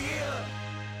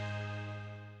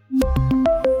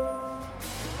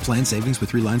 Plan savings with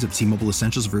 3 lines of T-Mobile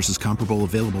Essentials versus comparable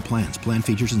available plans. Plan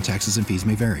features and taxes and fees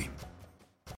may vary.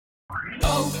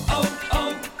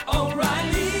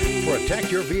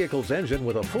 Protect your vehicle's engine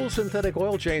with a full synthetic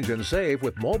oil change and save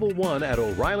with Mobil 1 at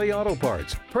O'Reilly Auto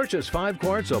Parts. Purchase 5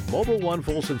 quarts of Mobil 1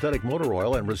 full synthetic motor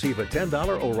oil and receive a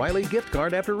 $10 O'Reilly gift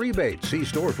card after rebate. See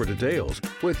store for details.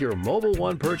 With your Mobil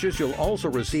 1 purchase, you'll also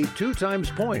receive 2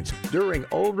 times points during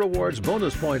O Rewards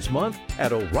Bonus Points Month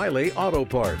at O'Reilly Auto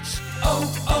Parts.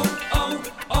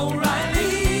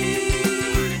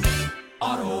 O'Reilly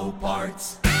Auto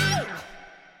Parts.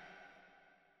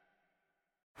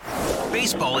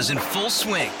 Baseball is in full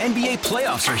swing. NBA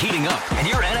playoffs are heating up, and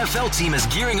your NFL team is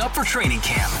gearing up for training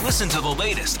camp. Listen to the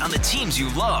latest on the teams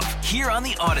you love here on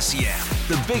the Odyssey app.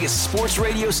 The biggest sports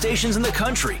radio stations in the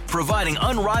country, providing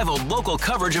unrivaled local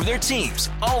coverage of their teams,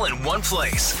 all in one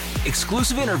place.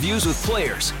 Exclusive interviews with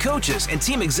players, coaches, and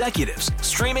team executives,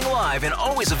 streaming live and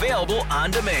always available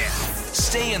on demand.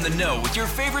 Stay in the know with your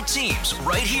favorite teams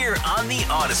right here on the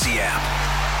Odyssey app.